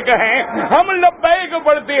مشرک ہیں؟ ہم لبیک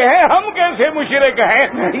پڑھتے ہیں، ہم کیسے مشرک ہیں؟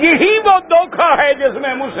 یہی وہ دھوکہ ہے جس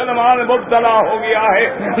میں مسلمان مبتلا ہو گیا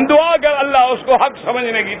ہے۔ دعا کر اللہ اس کو حق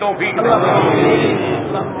سمجھنے کی توفیق دے۔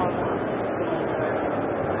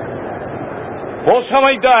 وہ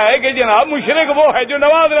سمجھتا ہے کہ جناب مشرک وہ ہے جو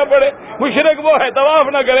نماز نہ پڑھے، مشرک وہ ہے طواف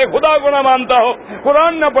نہ کرے، خدا کو نہ مانتا ہو،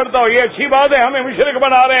 قرآن نہ پڑھتا ہو۔ یہ اچھی بات ہے، ہمیں مشرک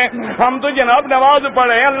بنا رہے ہیں۔ ہم تو جناب نماز پڑھ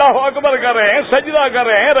رہے ہیں، اللہ اکبر کر رہے ہیں، سجدہ کر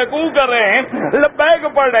رہے ہیں، رکوع کر رہے ہیں، لبیک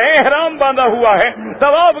پڑھ رہے ہیں، احرام باندھا ہوا ہے،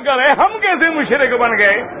 طواف کر رہے ہیں، ہم کیسے مشرک بن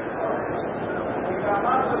گئے؟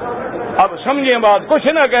 اب سمجھیں بات، کچھ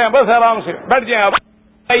نہ کہیں، بس آرام سے بیٹھ جائیں۔ اب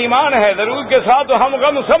ایمان ہے ضرور کے ساتھ ہم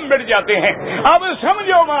غم سب مٹ جاتے ہیں۔ اب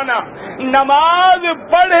سمجھو مانا، نماز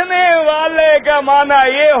پڑھنے والے کا مانا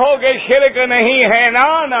یہ ہو کہ شرک نہیں ہے،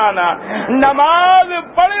 نا نماز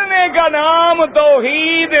پڑھنے کا نام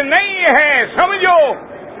توحید نہیں ہے، سمجھو۔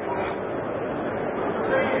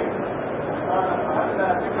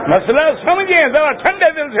 مسئلہ سمجھیں ذرا، ٹھنڈے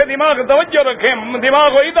دل سے دماغ توجہ رکھیں، دماغ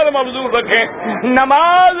کو ادھر مبذول رکھیں۔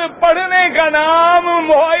 نماز پڑھنے کا نام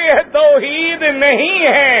توحید نہیں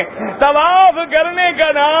ہے، طواف کرنے کا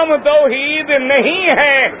نام توحید نہیں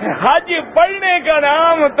ہے، حج پڑھنے کا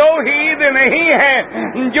نام توحید نہیں ہے۔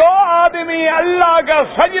 جو آدمی اللہ کا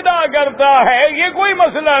سجدہ کرتا ہے، یہ کوئی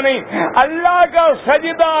مسئلہ نہیں، اللہ کا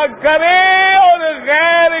سجدہ کرے اور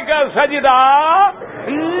غیر کا سجدہ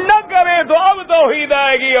نہ کرے تو اب توحید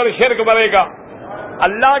آئے گی اور شرک بڑھے گا۔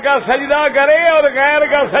 اللہ کا سجدہ کرے اور غیر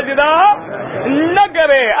کا سجدہ نہ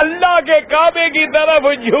کرے، اللہ کے کعبے کی طرف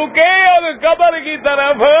جھکے اور قبر کی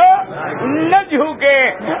طرف نہ جھکے،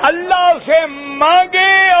 اللہ سے مانگے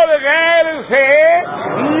اور غیر سے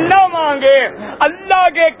نہ مانگے، اللہ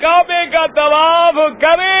کے کعبے کا طواف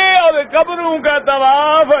کرے اور قبروں کا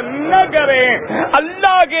طواف نہ کرے،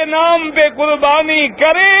 اللہ کے نام پہ قربانی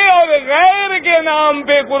کرے اور غیر کے نام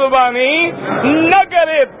پہ قربانی نہ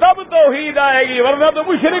کرے، تب توحید آئے گی، ورنہ تو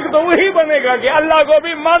مشرک تو وہی بنے گا کہ اللہ کو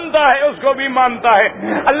بھی مانتا ہے، اس کو بھی مانتا ہے.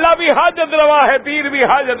 اللہ بھی حاجت روا ہے, پیر بھی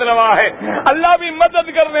حاجت روا ہے, اللہ بھی مدد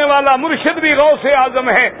کرنے والا, مرشد بھی غوث اعظم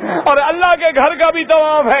ہے, اور اللہ کے گھر کا بھی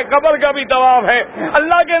طواف ہے, قبر کا بھی طواف ہے,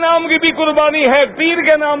 اللہ کے نام کی بھی قربانی ہے, پیر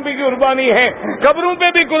کے نام بھی قربانی ہے, قبروں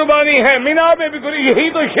پہ بھی قربانی ہے, مینا پہ بھی قربانی. یہی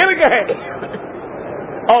تو شرک ہے,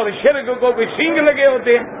 اور شرک کو بھی سینگ لگے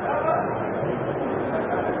ہوتے ہیں.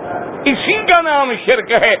 اسی کا نام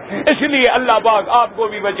شرک ہے. اس لیے اللہ پاک آپ کو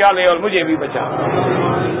بھی بچا لے اور مجھے بھی بچا لے.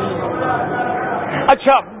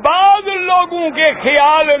 اچھا, بعض لوگوں کے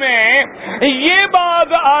خیال میں یہ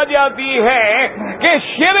بات آ جاتی ہے کہ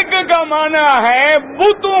شرک کا معنی ہے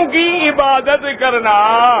بتوں کی عبادت کرنا,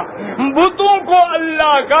 بتوں کو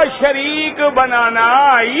اللہ کا شریک بنانا,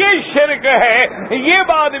 یہ شرک ہے. یہ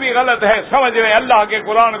بات بھی غلط ہے. سمجھ رہے, اللہ کے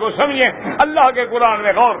قرآن کو سمجھیں, اللہ کے قرآن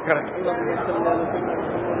میں غور کریں.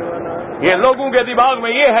 یہ لوگوں کے دماغ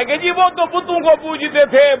میں یہ ہے کہ جی وہ تو بتوں کو پوجتے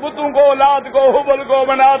تھے, بتوں کو, اولاد کو, حبل کو,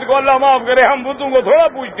 منات کو, اللہ معاف کرے, ہم بتوں کو تھوڑا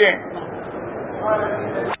پوجتے ہیں.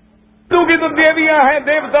 بتوں کی تو دیویاں ہیں,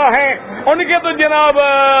 دیوتا ہیں, ان کے تو جناب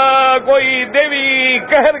کوئی دیوی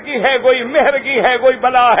قہر کی ہے, کوئی مہر کی ہے, کوئی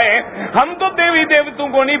بلا ہے. ہم تو دیوی دیوتوں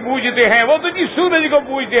کو نہیں پوجتے ہیں, وہ تو جی سورج کو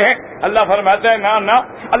پوجتے ہیں. اللہ فرماتا ہے نا نا,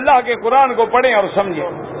 اللہ کے قرآن کو پڑھیں اور سمجھیں.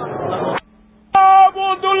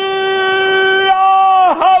 عبد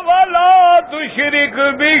اللہ ولا تشرک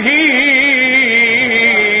بہ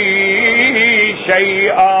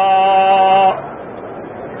شیئا.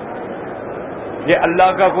 یہ اللہ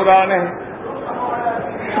کا قرآن ہے.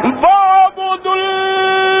 وعبد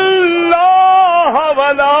اللہ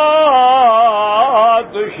ولا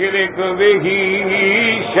تشرک بہ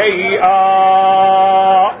شیئا.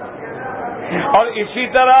 اور اسی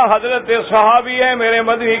طرح حضرت صحابی ہیں میرے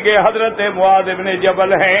مدنی کے, حضرت معاذ ابن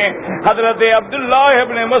جبل ہیں, حضرت عبداللہ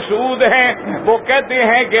ابن مسعود ہیں. وہ کہتے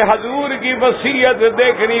ہیں کہ حضور کی وصیت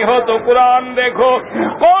دیکھنی ہو تو قرآن دیکھو.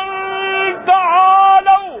 قل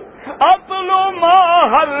تعالوا اتل ما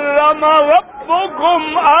حرم ربکم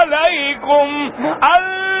علیکم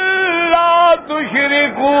الا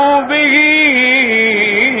تشرکوا بہ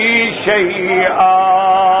شیئا.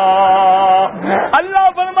 اللہ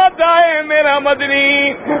فرماتا ہے میرا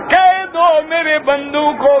مدنی, کہہ دو میرے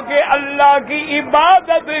بندوں کو کہ اللہ کی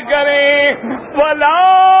عبادت کریں,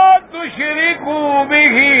 ولا تشرکوا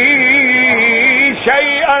بہ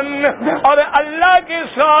شیئا, اور اللہ کے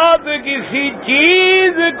ساتھ کسی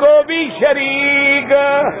چیز کو بھی شریک.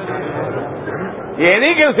 یہ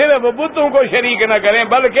نہیں کہ صرف بتوں کو شریک نہ کریں,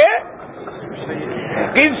 بلکہ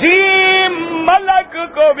کسی ملک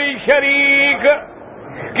کو بھی شریک,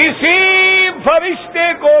 کسی فرشتے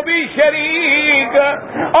کو بھی شریک,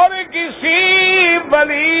 اور کسی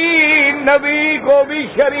ولی نبی کو بھی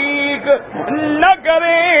شریک نہ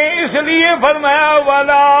کریں. اس لیے فرمایا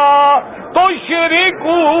ولا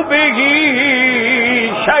تشرکوا بہ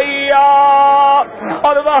شیئا,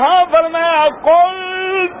 اور وہاں فرمایا قل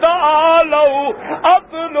تعالوا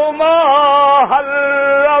اتل ما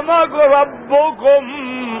حرم ربکم.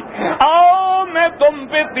 آؤ میں تم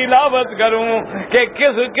پہ تلاوت کروں کہ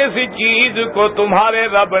کس کس چیز کو تمہارے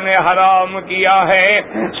رب نے حرام کیا ہے.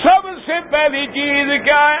 سب سے پہلی چیز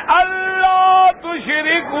کیا ہے؟ اللہ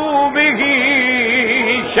تشرکوا بہ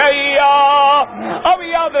شیئا. اب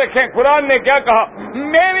یاد رکھیں قرآن نے کیا کہا,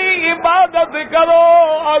 میری عبادت کرو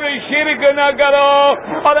اور شرک نہ کرو.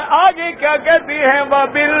 اور آگے کیا کہتی ہیں,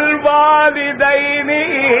 وبالوالدین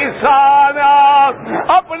احسانا,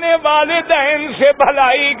 اپنے والدین سے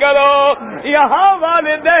بھلائی کرو. یہاں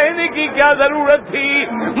والدین کی کیا ضرورت تھی؟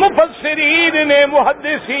 مفسرین نے,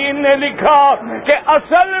 محدثین نے لکھا کہ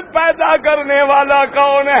اصل پیدا کرنے والا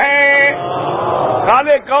کون ہے؟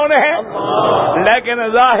 خالق کون ہے؟ لیکن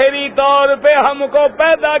ظاہری طور پہ ہم کو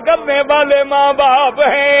پیدا کرنے والے ماں باپ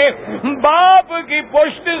ہیں. باپ کی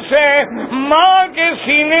پشت سے, ماں کے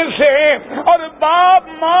سینے سے, اور باپ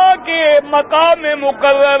ماں کے مقام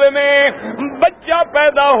مقرر میں بچہ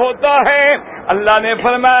پیدا ہوتا ہے. اللہ نے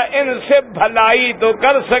فرمایا ان سے بھلائی تو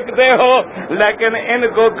کر سکتے ہو, لیکن ان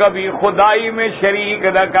کو کبھی خدائی میں شریک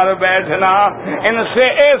نہ کر بیٹھنا. ان سے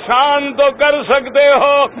احسان تو کر سکتے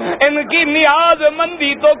ہو, ان کی نیاز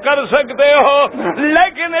مندی تو کر سکتے ہو,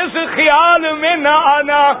 لیکن اس خیال میں نہ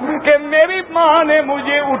آنا کہ میری ماں نے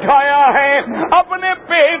مجھے اٹھایا ہے, اپنے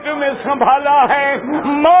پیٹ میں سنبھالا ہے,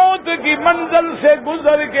 موت کی منزل سے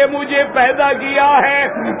گزر کے مجھے پیدا کیا ہے,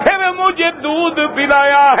 پھر مجھے دودھ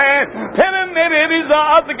پلایا ہے, پھر میرے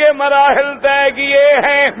رضاعت کے مراحل طے کیے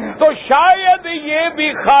ہیں, تو شاید یہ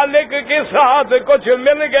بھی خالق کے ساتھ کچھ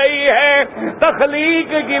مل گئی ہے,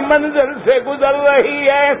 تخلیق کی منزل سے گزر رہی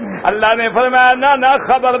ہے. اللہ نے فرمایا نہ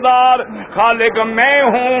خبردار, خالق میں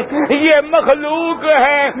ہوں, یہ مخلوق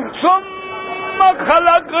ہے. ثم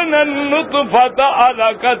خلقنا النطفة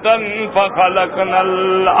علقة فخلقنا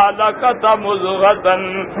العلقة مضغة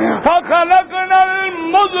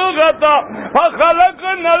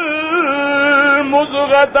فخلقنا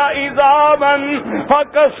المضغة عظاما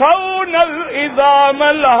فكسونا العظام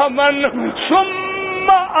لحما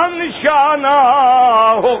ثم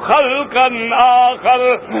انشأناه خلقا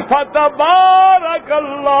آخر فتبارك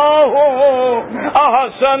الله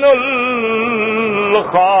احسن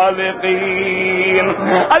الخالقین.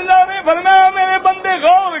 اللہ نے فرمایا میرے بندے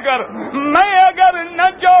غور کر، میں اگر نہ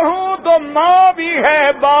چاہوں تو ماں بھی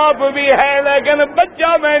ہے باپ بھی ہے، لیکن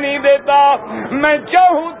بچہ میں نہیں دیتا. میں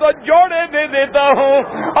چاہوں تو جوڑے دے دیتا ہوں،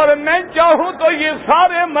 اور میں چاہوں تو یہ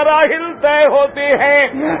سارے مراحل طے ہوتے ہیں،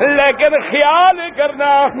 لیکن خیال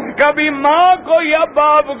کرنا کبھی ماں کو یا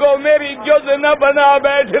باپ کو میری جز نہ بنا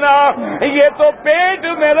بیٹھنا. یہ تو پیٹ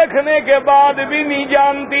میں رکھنے کے بعد بھی نہیں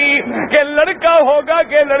جانتی کہ لڑکا ہوگا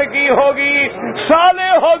کہ لڑکی ہوگی،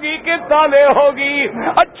 صالح ہوگی کہ طالح ہوگی،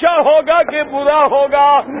 اچھا ہوگا کہ برا ہوگا،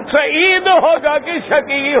 سعید ہوگا کہ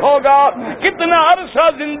شقی ہوگا، کتنا عرصہ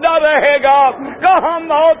زندہ رہے گا، کہاں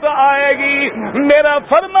موت آئے گی، میرا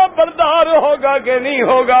فرما بردار ہوگا کہ نہیں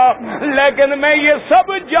ہوگا. لیکن میں یہ سب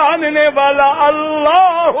جاننے والا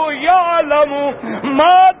اللہ یعلم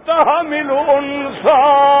ما تحمل انثی.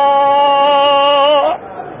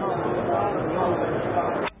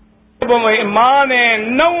 ماں نے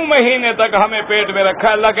 9 مہینے تک ہمیں پیٹ میں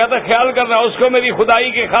رکھا. اللہ کہتا خیال کرنا اس کو میری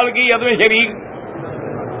خدائی کی خالقیت میں شریک.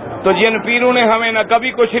 تو جن پیروں نے ہمیں نہ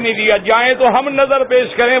کبھی کچھ نہیں دیا، جائیں تو ہم نظر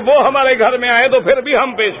پیش کریں، وہ ہمارے گھر میں آئے تو پھر بھی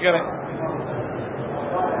ہم پیش کریں.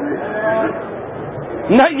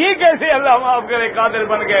 نہ یہ کیسے اللہ معاف کرے قادر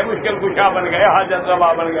بن گئے، مشکل کشا بن گئے، حاجت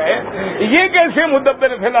روا بن گئے، یہ کیسے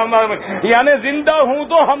مدبر فی الامر میں. یعنی زندہ ہوں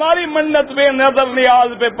تو ہماری منت پہ نظر نیاز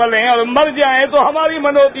پہ پلیں، اور مر جائیں تو ہماری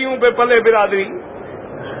منوتیوں پہ پلے برادری.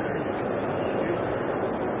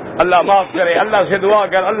 اللہ معاف کرے. اللہ سے دعا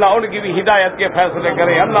کر اللہ ان کی بھی ہدایت کے فیصلے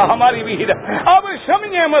کرے، اللہ ہماری بھی ہدایت. اب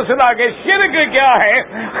سمجھیں مسئلہ کہ شرک کیا ہے.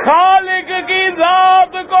 خالق کی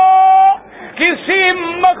ذات کو کسی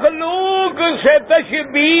مخلوق سے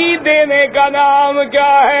تشبیہ دینے کا نام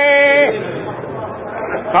کیا ہے؟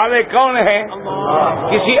 خالق کون ہے؟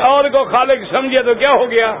 کسی اور کو خالق سمجھے تو کیا ہو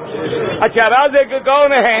گیا؟ اچھا رازق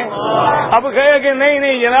کون ہے؟ اب کہے کہ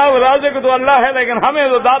نہیں جناب رازق تو اللہ ہے، لیکن ہمیں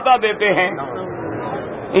تو داتا دیتے ہیں.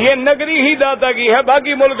 یہ نگری ہی داتا کی ہے،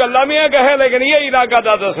 باقی ملک اللہ میاں کا ہے، لیکن یہ علاقہ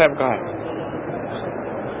داتا صاحب کا ہے.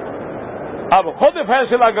 اب خود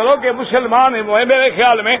فیصلہ کرو کہ مسلمان ہیں. میرے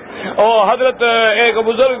خیال میں حضرت ایک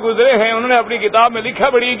بزرگ گزرے ہیں، انہوں نے اپنی کتاب میں لکھا،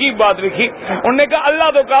 بڑی عجیب بات لکھی. انہوں نے کہا اللہ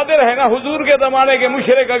تو قادر ہے نا، حضور کے زمانے کے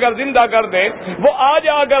مشرک اگر زندہ کر دے، وہ آج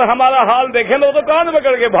اگر ہمارا حال دیکھیں تو کان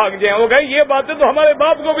پکڑ کے بھاگ جائیں. وہ کہیں یہ باتیں تو ہمارے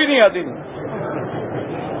باپ کو بھی نہیں آتی.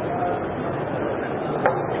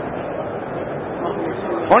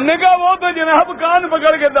 انہوں نے کہا وہ تو جناب کان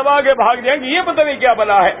پکڑ کے دبا کے بھاگ جائیں گے، یہ پتہ نہیں کیا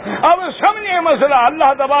بلا ہے. اب سمجھے مسئلہ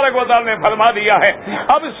اللہ تبارک و تعالی نے فرما دیا ہے.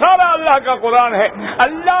 اب سارا اللہ کا قرآن ہے.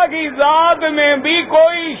 اللہ کی ذات میں بھی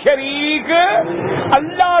کوئی شریک،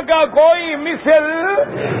 اللہ کا کوئی مثل،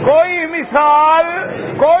 کوئی مثال،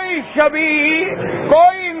 کوئی شبیہ،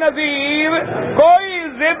 کوئی نظیر، کوئی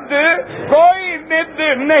ضد، کوئی ند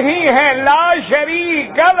نہیں ہے. لا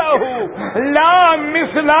شریک لہ، لا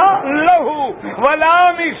مثل لہ، ولا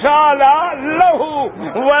مثال لہ،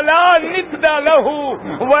 ولا ند لہ،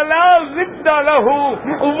 ولا ضد لہ،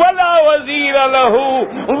 ولا وزیر لہ،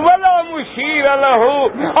 ولا مشیر لہ.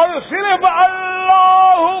 اور صرف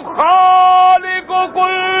اللہ خالق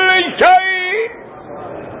کل شیء.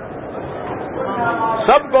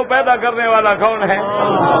 سب کو پیدا کرنے والا کون ہے؟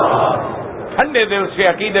 ٹھنڈے دل سے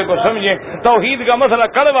عقیدے کو سمجھیں. توحید کا مسئلہ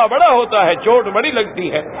کڑوا بڑا ہوتا ہے، چوٹ بڑی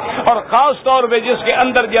لگتی ہے، اور خاص طور پہ جس کے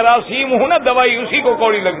اندر جراثیم ہو نا، دوائی اسی کو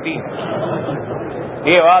کوڑی لگتی ہے.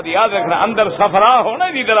 یہ بات یاد رکھنا. اندر صفرا ہو نا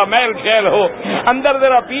جی، ذرا میل شیل ہو، اندر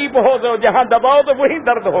ذرا پیپ ہو، تو جہاں دباؤ تو وہی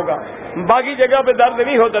درد ہوگا، باقی جگہ پہ درد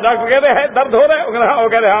نہیں ہوتا. ڈاکٹر کہتے ہیں درد ہو رہا ہے، وہ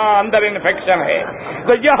کہتے ہیں ہاں اندر انفیکشن ہے.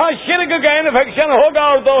 تو جہاں شرک کا انفیکشن ہوگا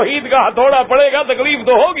اور توحید کا ہتھوڑا پڑے گا تکلیف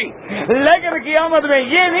تو ہوگی. لیکن قیامت میں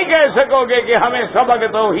یہ نہیں کہہ سکو گے کہ ہمیں سبق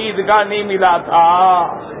توحید کا نہیں ملا تھا،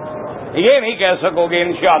 یہ نہیں کہہ سکو گے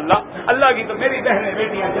انشاءاللہ. اللہ کی تو میری بہنیں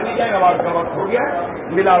بیٹیاں چلی جائیں، نماز کا وقت ہو گیا.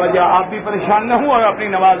 بلا وجہ آپ بھی پریشان نہ ہوں اور اپنی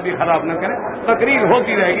نماز بھی خراب نہ کریں. تقریر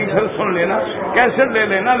ہوتی رہے گی، پھر سن لینا، کیسے لے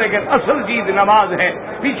لینا، لیکن اصل چیز نماز ہے.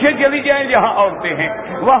 پیچھے چلی جائیں جہاں عورتیں ہیں،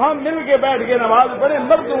 وہاں مل کے بیٹھ کے نماز پڑھیں.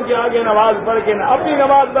 مردوں کے آگے نماز پڑھ کے نہ اپنی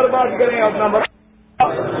نماز برباد کریں، اپنا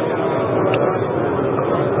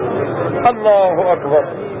اللہ اکبر.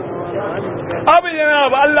 اب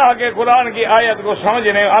جناب اللہ کے قرآن کی آیت کو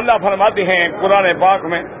سمجھنے اللہ فرماتے ہیں قرآن پاک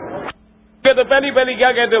میں تو پہلی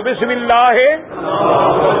کیا کہتے ہو؟ بسم اللہ ہے.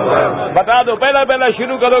 بتا دو پہلا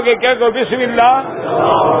شروع کرو گے کیا کہو؟ بسم اللہ.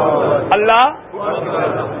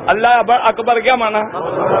 اللہ اکبر کیا مانا؟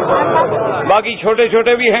 باقی چھوٹے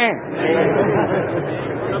چھوٹے بھی ہیں.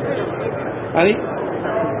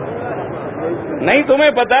 نہیں تمہیں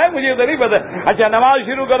پتا ہے، مجھے تو نہیں پتا. اچھا نماز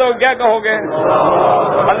شروع کرو کیا کہو گے؟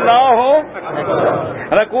 اللہ ہو.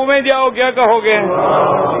 رکوع میں جاؤ کیا کہو گے؟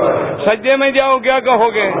 سجدے میں جاؤ کیا کہو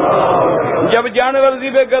گے؟ جب جان ورزی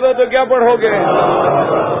پہ کرو تو کیا پڑھو گے؟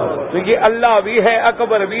 کیونکہ اللہ بھی ہے،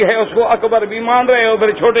 اکبر بھی ہے، اس کو اکبر بھی مان رہے ہو،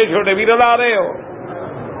 پھر چھوٹے چھوٹے بھی رلا رہے ہو.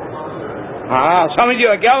 ہاں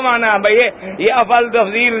سمجھو کیا مانا بھائی؟ یہ افعال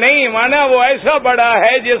تفضیل نہیں مانا، وہ ایسا بڑا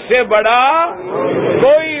ہے جس سے بڑا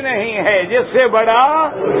کوئی نہیں ہے، جس سے بڑا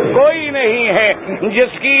کوئی نہیں ہے،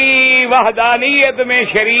 جس کی وحدانیت میں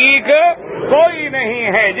شریک کوئی نہیں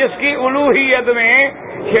ہے، جس کی الوہیت میں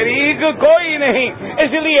شریک کوئی نہیں.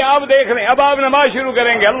 اس لیے آپ دیکھ لیں، اب آپ نماز شروع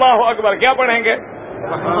کریں گے اللہ اکبر کیا پڑھیں گے؟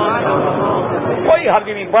 کوئی حرج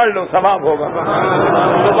نہیں، پڑھ لو ثواب ہوگا.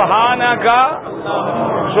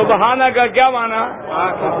 سبحانہ کا کیا مانا؟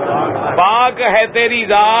 پاک ہے تیری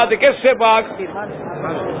ذات. کس سے پاک؟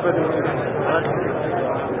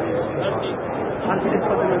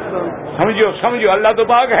 سمجھو اللہ تو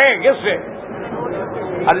پاک ہے. کس سے؟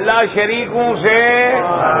 اللہ شریکوں سے.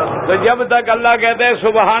 تو جب تک اللہ کہتے ہیں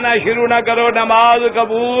سبحانہ شروع نہ کرو نماز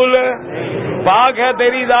قبول. پاک ہے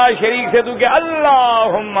تیری ذات شریک سے، تو کیا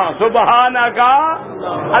اللہم سبحانہ کا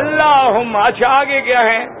اللہم. اچھا آگے کیا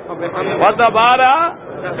ہے؟ وتبارا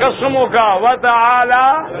قسموں کا وتعالی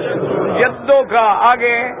جدوں کا.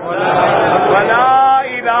 آگے ولا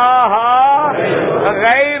الہ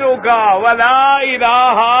غیروں کا ولا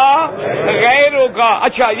الہ غیروں کا.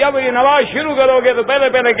 اچھا جب یہ نماز شروع کرو گے تو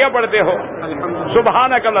پہلے کیا پڑھتے ہو؟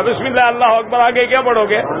 سبحانک اللہ. بسم اللہ اللہ اکبر. آگے کیا پڑھو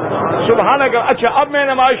گے؟ سبحانک. اچھا اب میں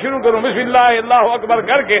نماز شروع کروں بسم اللہ اللہ اکبر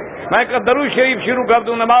کر کے میں درود شریف شروع کر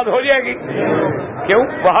دوں، نماز ہو جائے گی؟ کیوں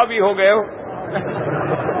وہاں بھی ہو گئے ہو؟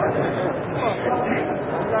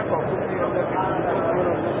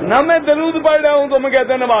 نہ میں درود پڑھ رہا ہوں تو میں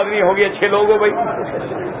کہتا ہوں نماز نہیں ہوگی. اچھے لوگ ہو بھائی.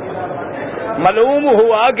 معلوم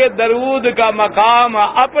ہوا کہ درود کا مقام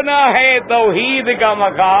اپنا ہے، توحید کا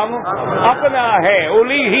مقام اپنا ہے،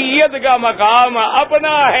 الوہیت کا مقام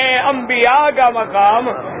اپنا ہے، انبیاء کا مقام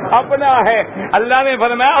اپنا ہے. اللہ نے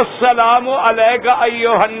فرمایا السلام علیک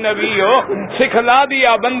ایھا النبی. سکھلا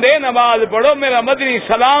دیا بندے نماز پڑھو. میرا مدنی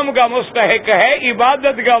سلام کا مستحق ہے،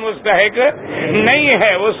 عبادت کا مستحق نہیں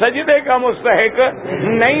ہے، وہ سجدے کا مستحق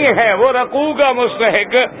نہیں ہے، وہ رکوع کا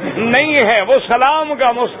مستحق نہیں ہے، وہ سلام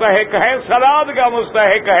کا مستحق ہے، سلاد کا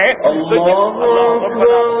مستحق ہے.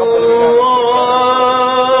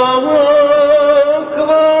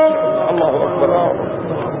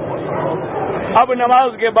 اب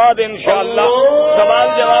نماز کے بعد انشاءاللہ سوال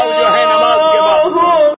جواب جو ہے